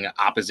just being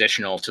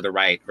oppositional to the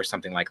right or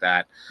something like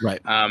that. Right.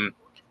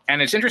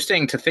 And it's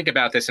interesting to think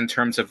about this in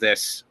terms of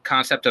this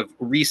concept of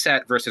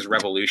reset versus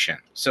revolution.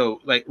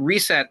 So, like,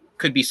 reset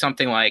could be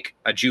something like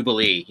a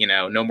jubilee,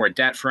 no more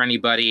debt for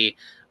anybody,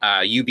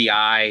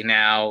 UBI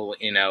now,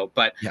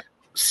 but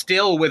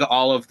still with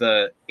all of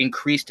the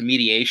increased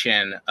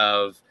mediation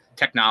of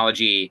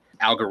technology,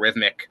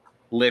 algorithmic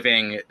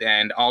living,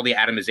 and all the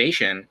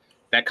atomization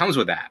that comes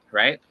with that,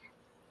 right?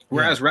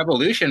 Whereas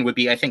revolution would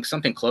be, I think,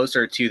 something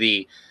closer to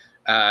the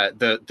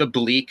the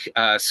bleak,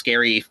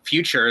 scary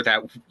future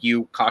that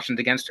you cautioned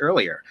against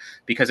earlier,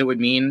 because it would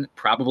mean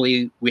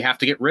probably we have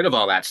to get rid of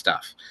all that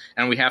stuff,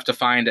 and we have to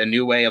find a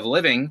new way of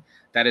living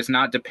that is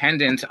not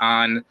dependent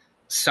on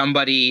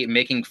somebody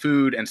making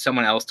food and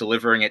someone else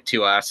delivering it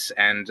to us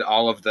and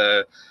all of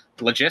the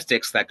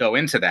logistics that go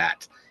into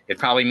that. It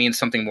probably means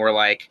something more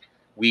like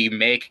we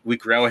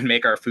grow and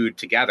make our food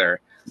together.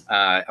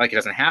 Like, it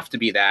doesn't have to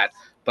be that,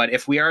 but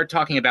if we are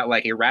talking about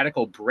like a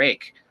radical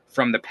break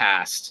from the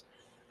past,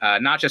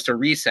 not just a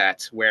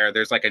reset where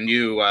there's like a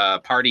new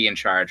party in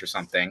charge or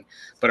something,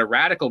 but a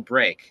radical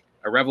break,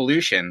 a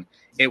revolution,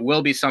 it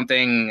will be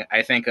something,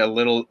 I think, a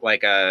little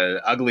like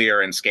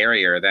uglier and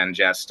scarier than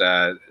just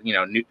the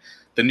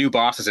new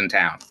bosses in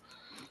town.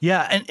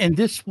 Yeah, and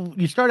this,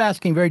 you start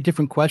asking very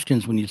different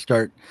questions when you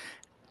start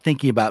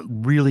thinking about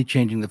really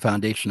changing the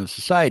foundation of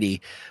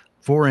society.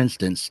 For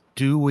instance,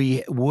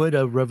 would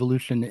a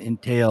revolution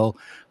entail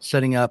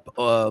setting up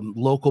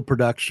local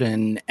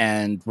production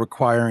and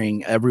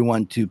requiring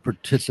everyone to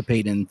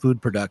participate in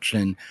food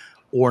production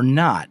or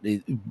not?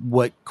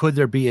 What could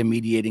there be a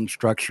mediating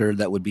structure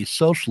that would be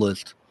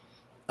socialist,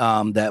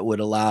 that would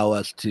allow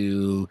us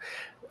to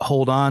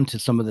hold on to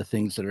some of the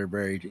things that are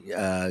very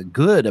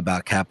good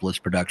about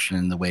capitalist production,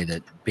 in the way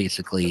that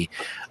basically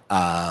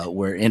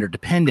we're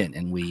interdependent,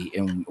 and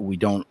we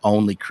don't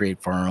only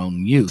create for our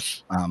own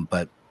use,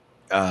 but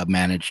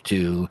manage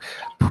to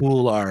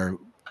pool our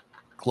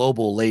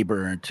global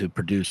labor to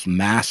produce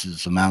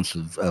massive amounts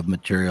of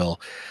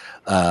material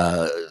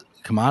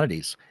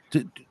commodities.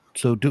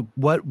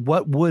 What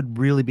would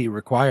really be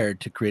required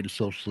to create a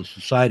socialist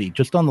society,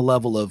 just on the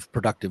level of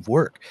productive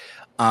work,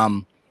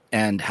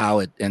 and how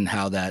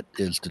that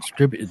is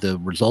distributed, the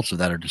results of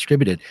that are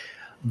distributed?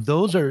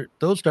 Those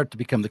start to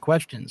become the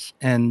questions,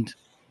 and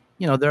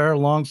there are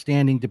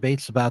long-standing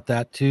debates about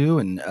that too,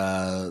 and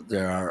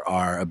there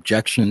are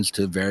objections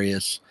to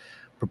various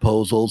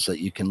proposals that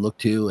you can look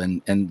to,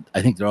 and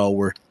I think they're all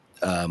worth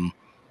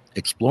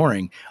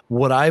exploring.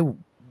 What I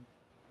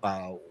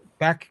uh,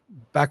 back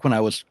when I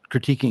was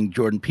critiquing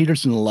Jordan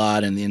Peterson a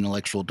lot and the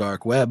intellectual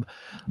dark web,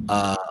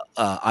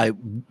 I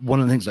one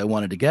of the things I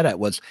wanted to get at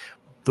was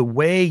the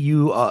way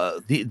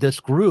this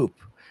group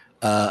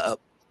uh,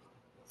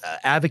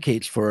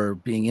 advocates for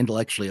being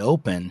intellectually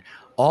open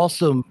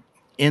also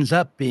ends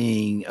up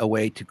being a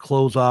way to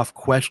close off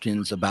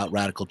questions about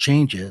radical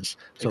changes.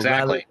 So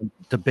rather Exactly. than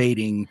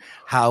debating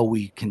how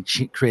we can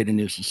create a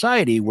new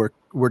society, we're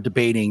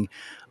debating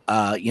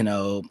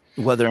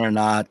whether or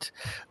not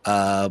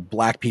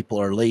black people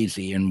are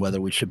lazy, and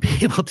whether we should be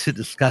able to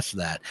discuss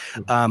that.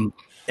 I'm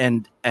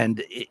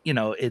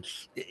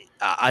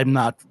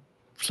not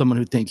someone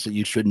who thinks that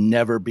you should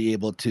never be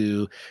able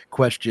to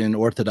question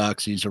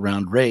orthodoxies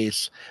around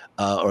race,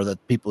 or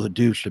that people who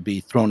do should be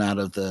thrown out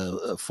of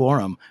the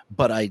forum.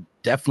 But I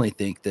definitely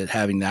think that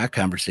having that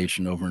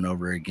conversation over and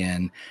over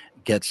again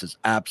gets us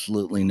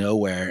absolutely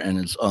nowhere, and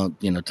is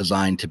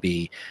designed to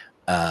be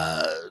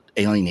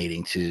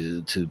alienating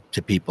to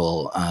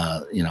people,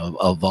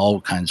 of all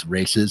kinds of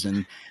races,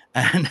 and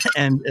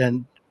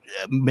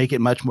make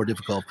it much more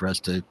difficult for us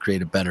to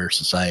create a better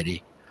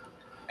society.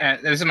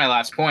 This is my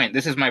last point.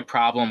 This is my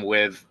problem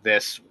with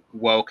this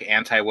woke,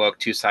 anti-woke,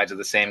 two sides of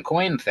the same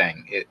coin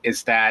thing.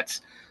 Is that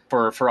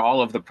for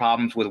all of the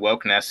problems with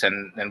wokeness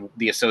and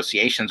the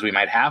associations we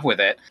might have with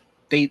it,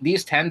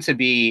 these tend to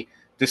be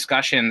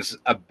discussions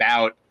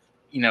about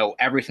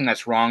everything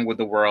that's wrong with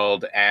the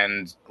world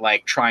and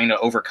like trying to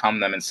overcome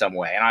them in some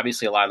way. And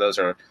obviously, a lot of those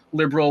are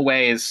liberal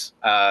ways.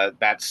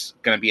 That's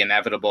going to be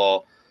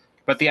inevitable.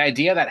 But the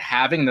idea that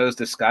having those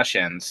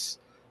discussions,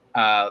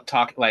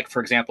 talk, like,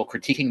 for example,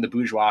 critiquing the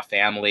bourgeois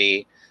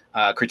family,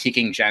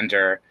 critiquing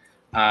gender,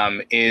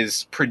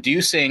 is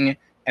producing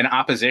an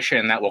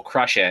opposition that will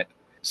crush it.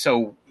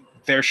 So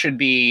there should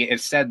be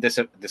instead this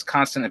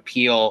constant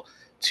appeal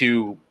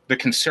to the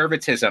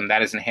conservatism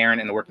that is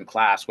inherent in the working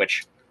class,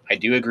 which I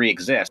do agree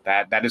exists.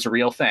 That is a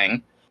real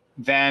thing.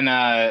 Then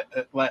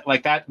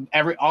like that,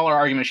 all our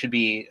arguments should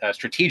be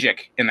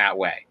strategic in that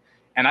way,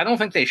 and I don't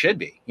think they should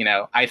be.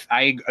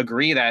 I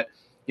agree that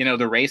the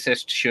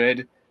racist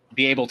should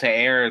be able to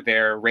air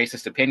their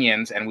racist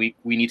opinions, and we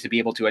need to be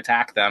able to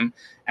attack them,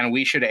 and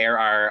we should air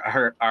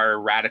our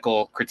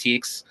radical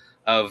critiques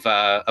of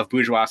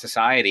bourgeois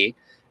society,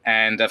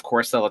 and of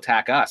course they'll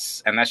attack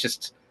us, and that's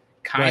just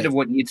kind of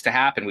what needs to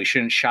happen. We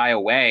shouldn't shy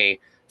away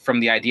from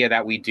the idea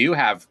that we do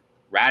have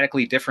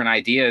radically different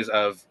ideas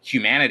of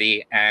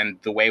humanity and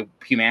the way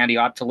humanity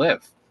ought to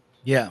live.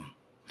 Yeah.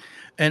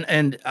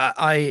 And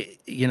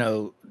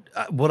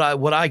what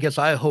I guess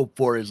I hope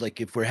for is,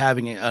 like, if we're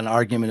having an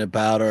argument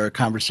about, or a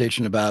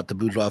conversation about the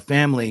bourgeois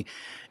family,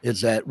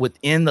 is that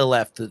within the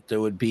left that there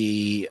would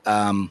be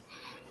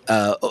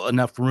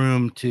enough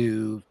room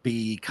to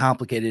be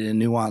complicated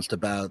and nuanced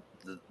about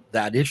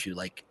that issue.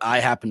 Like, I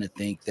happen to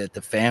think that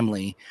the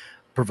family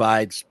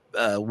provides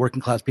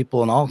working class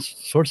people and all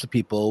sorts of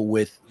people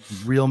with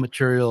real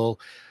material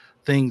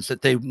things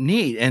that they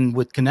need, and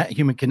with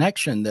human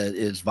connection that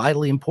is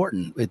vitally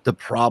important. The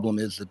problem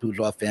is the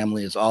bourgeois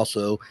family is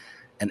also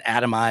an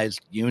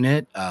atomized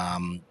unit,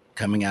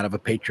 coming out of a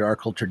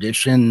patriarchal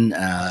tradition,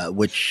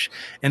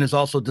 and is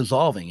also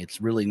dissolving. It's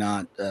really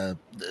not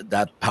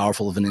that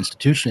powerful of an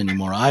institution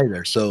anymore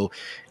either. So,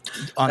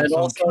 and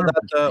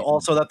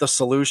also that the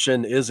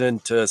solution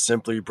isn't to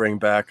simply bring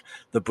back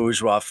the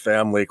bourgeois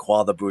family,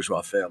 qua the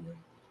bourgeois family.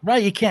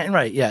 Right, you can't.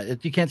 Right, yeah,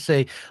 you can't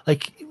say,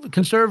 like,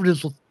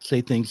 conservatives will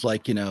say things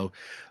like,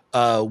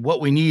 what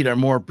we need are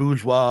more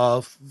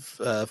bourgeois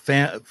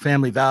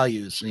family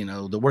values.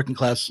 The working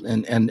class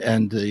and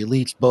the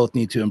elites both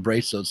need to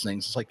embrace those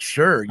things. It's like,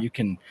 sure, you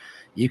can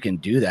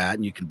do that,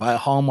 and you can buy a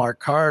Hallmark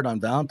card on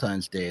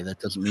Valentine's Day. That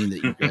doesn't mean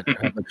that you're going to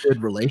have a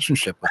good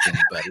relationship with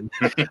anybody.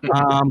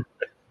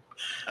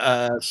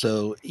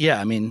 So yeah,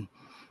 I mean,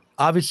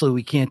 obviously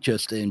we can't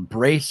just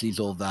embrace these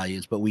old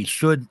values, but we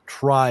should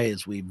try,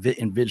 as we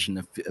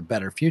envision a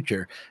better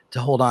future, to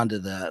hold on to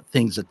the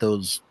things that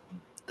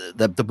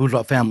the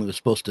bourgeois family was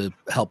supposed to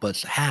help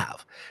us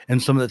have,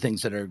 and some of the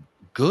things that are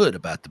good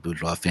about the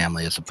bourgeois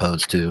family, as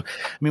opposed to,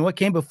 I mean, what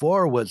came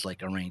before was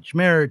like arranged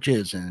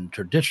marriages and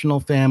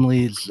traditional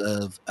families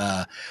of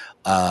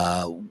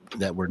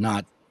that were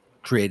not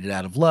created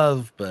out of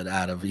love, but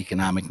out of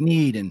economic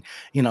need. And,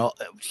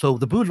 so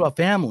the bourgeois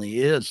family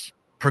is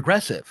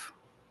progressive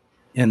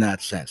in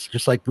that sense,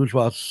 just like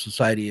bourgeois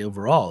society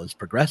overall is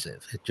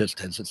progressive. It just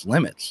has its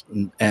limits.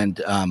 The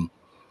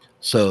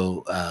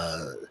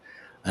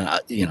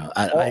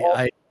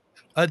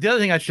other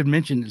thing I should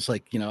mention is,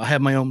 like, I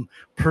have my own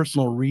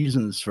personal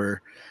reasons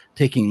for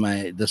taking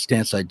the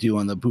stance I do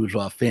on the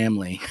bourgeois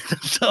family.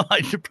 So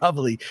I should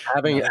probably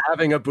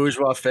having a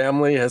bourgeois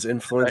family has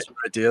influenced your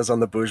ideas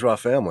on the bourgeois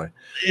family.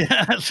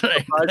 Yeah, that's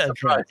right.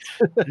 That's right.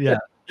 Yeah.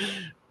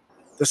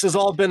 This has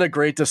all been a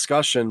great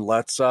discussion.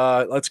 Let's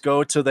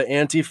go to the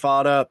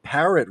Antifada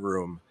Parrot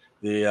Room,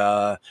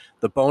 the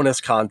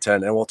bonus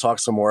content, and we'll talk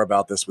some more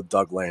about this with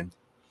Doug Lain.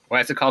 Why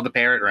is it called the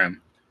Parrot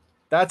Room?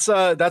 That's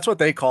what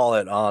they call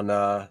it on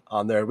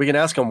there. We can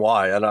ask them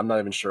why, and I'm not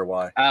even sure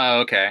why.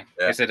 Oh, okay.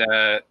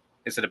 Yeah.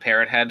 Is it a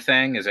parrot head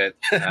thing? Is it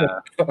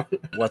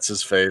what's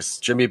his face?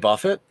 Jimmy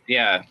Buffett?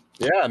 Yeah.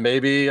 Yeah,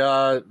 maybe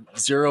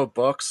Zero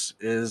Books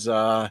is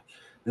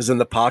in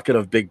the pocket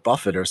of Big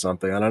Buffett or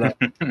something. I don't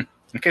know.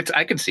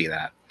 I could see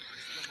that.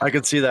 I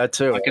could see that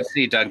too. I could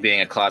see Doug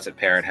being a closet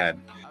parrot head.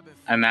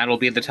 And that'll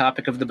be the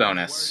topic of the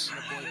bonus.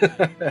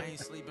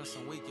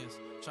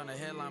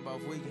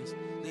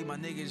 My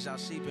niggas, y'all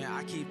sheepin',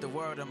 I keep the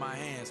world in my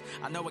hands.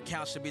 I know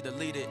accounts should be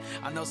deleted.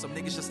 I know some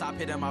niggas should stop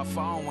hitting my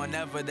phone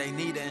whenever they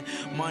need it.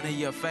 Money,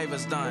 your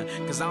favor's done.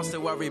 Cause I'm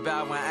still worried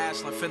about when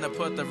Ashlyn finna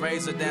put the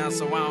razor down.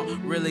 So I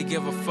don't really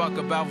give a fuck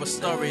about what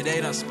story they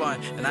done spun.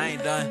 And I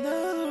ain't done.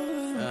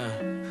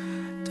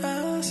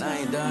 I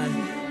ain't done.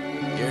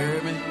 You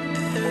heard me? I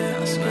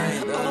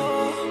ain't done.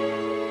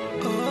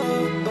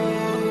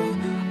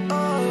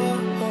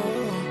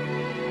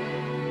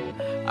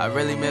 I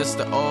really miss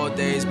the old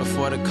days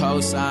before the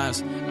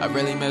cosigns. I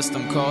really miss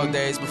them cold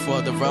days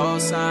before the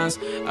road signs.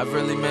 I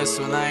really miss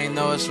when I ain't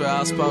know which way I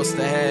was supposed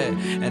to head.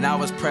 And I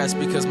was pressed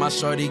because my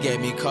shorty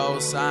gave me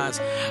cold signs.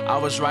 I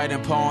was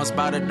writing poems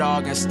about a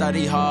dog and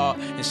study hall.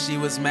 And she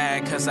was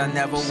mad cause I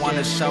never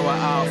wanted to show her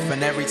off.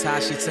 And every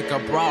time she took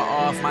her bra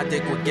off, my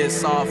dick would get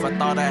soft. I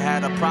thought I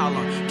had a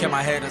problem. Kept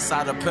my head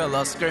inside a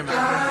pillow screaming. I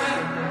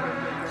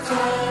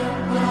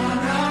don't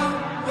wanna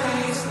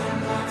waste no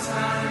more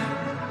time.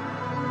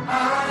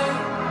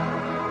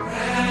 I'm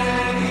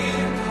ready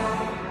to go.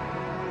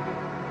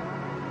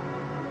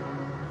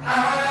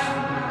 I'm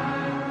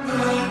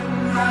putting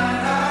my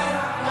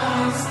life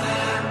on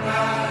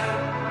standby.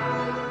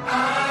 I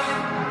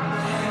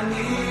can't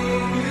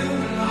leave you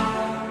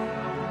alone.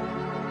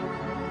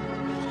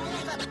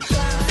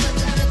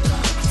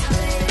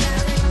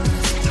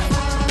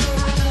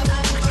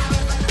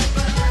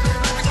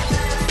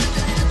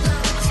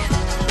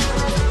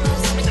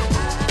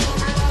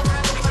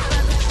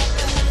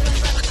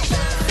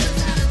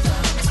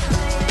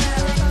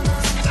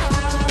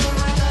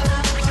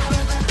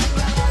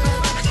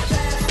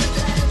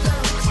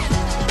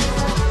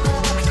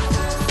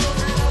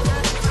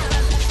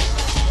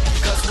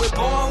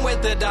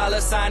 The dollar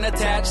sign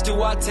attached to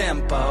our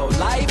tempo.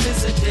 Life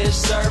is a dish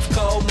served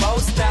cold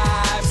most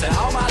times. And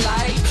all my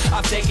life,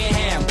 I've taken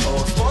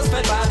handfuls, force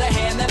fed by the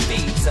hand that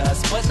feeds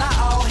us. But not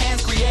all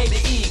hands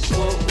created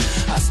equal.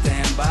 I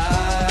stand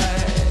by,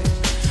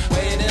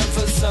 waiting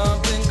for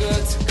something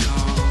good to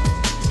come.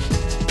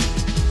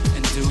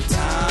 In due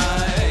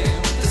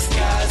time, the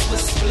skies will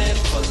split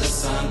for the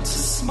sun to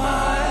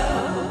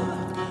smile.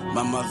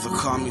 My mother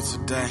called me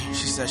today.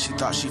 She said she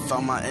thought she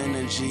felt my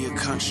energy a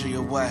country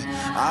away.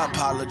 I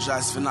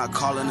apologize for not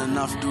calling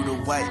enough due to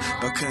wait,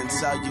 but couldn't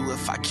tell you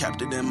if I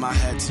kept it in my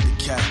head to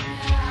decay.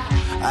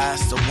 I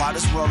asked her why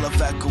this world of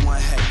echo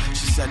and hate.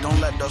 She said don't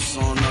let those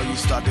songs know you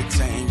start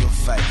dictating your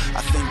fate.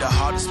 I think the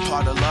hardest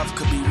part of love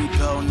could be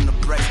rebuilding the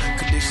break.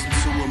 Conditioned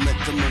to admit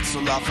the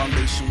mental our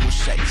foundation will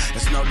shake.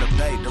 It's no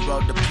debate, the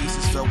road to peace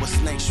is filled with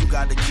snakes. You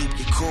gotta keep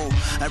it cool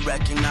and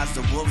recognize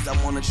the wolves that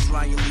wanna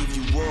try and leave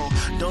you wool.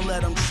 Don't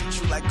let them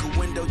treat you like a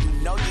window, you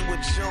know you a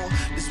Jew.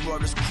 This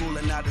world is cruel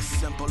and not as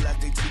simple as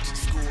they teach in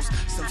schools.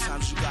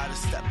 Sometimes you gotta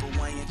step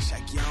away and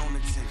check your own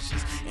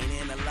intentions, and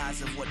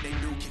analyze if what they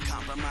do can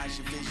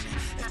compromise your vision.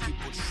 If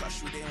people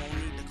trust you, they won't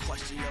need to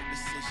question your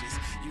decisions.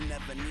 You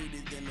never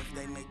needed them if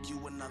they make you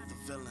another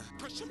villain.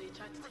 So he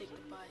tried to take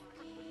the bike,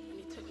 and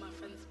he took my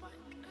friend's bike,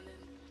 and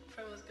then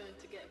friend was going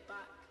to get it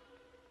back,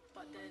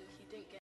 but then he didn't get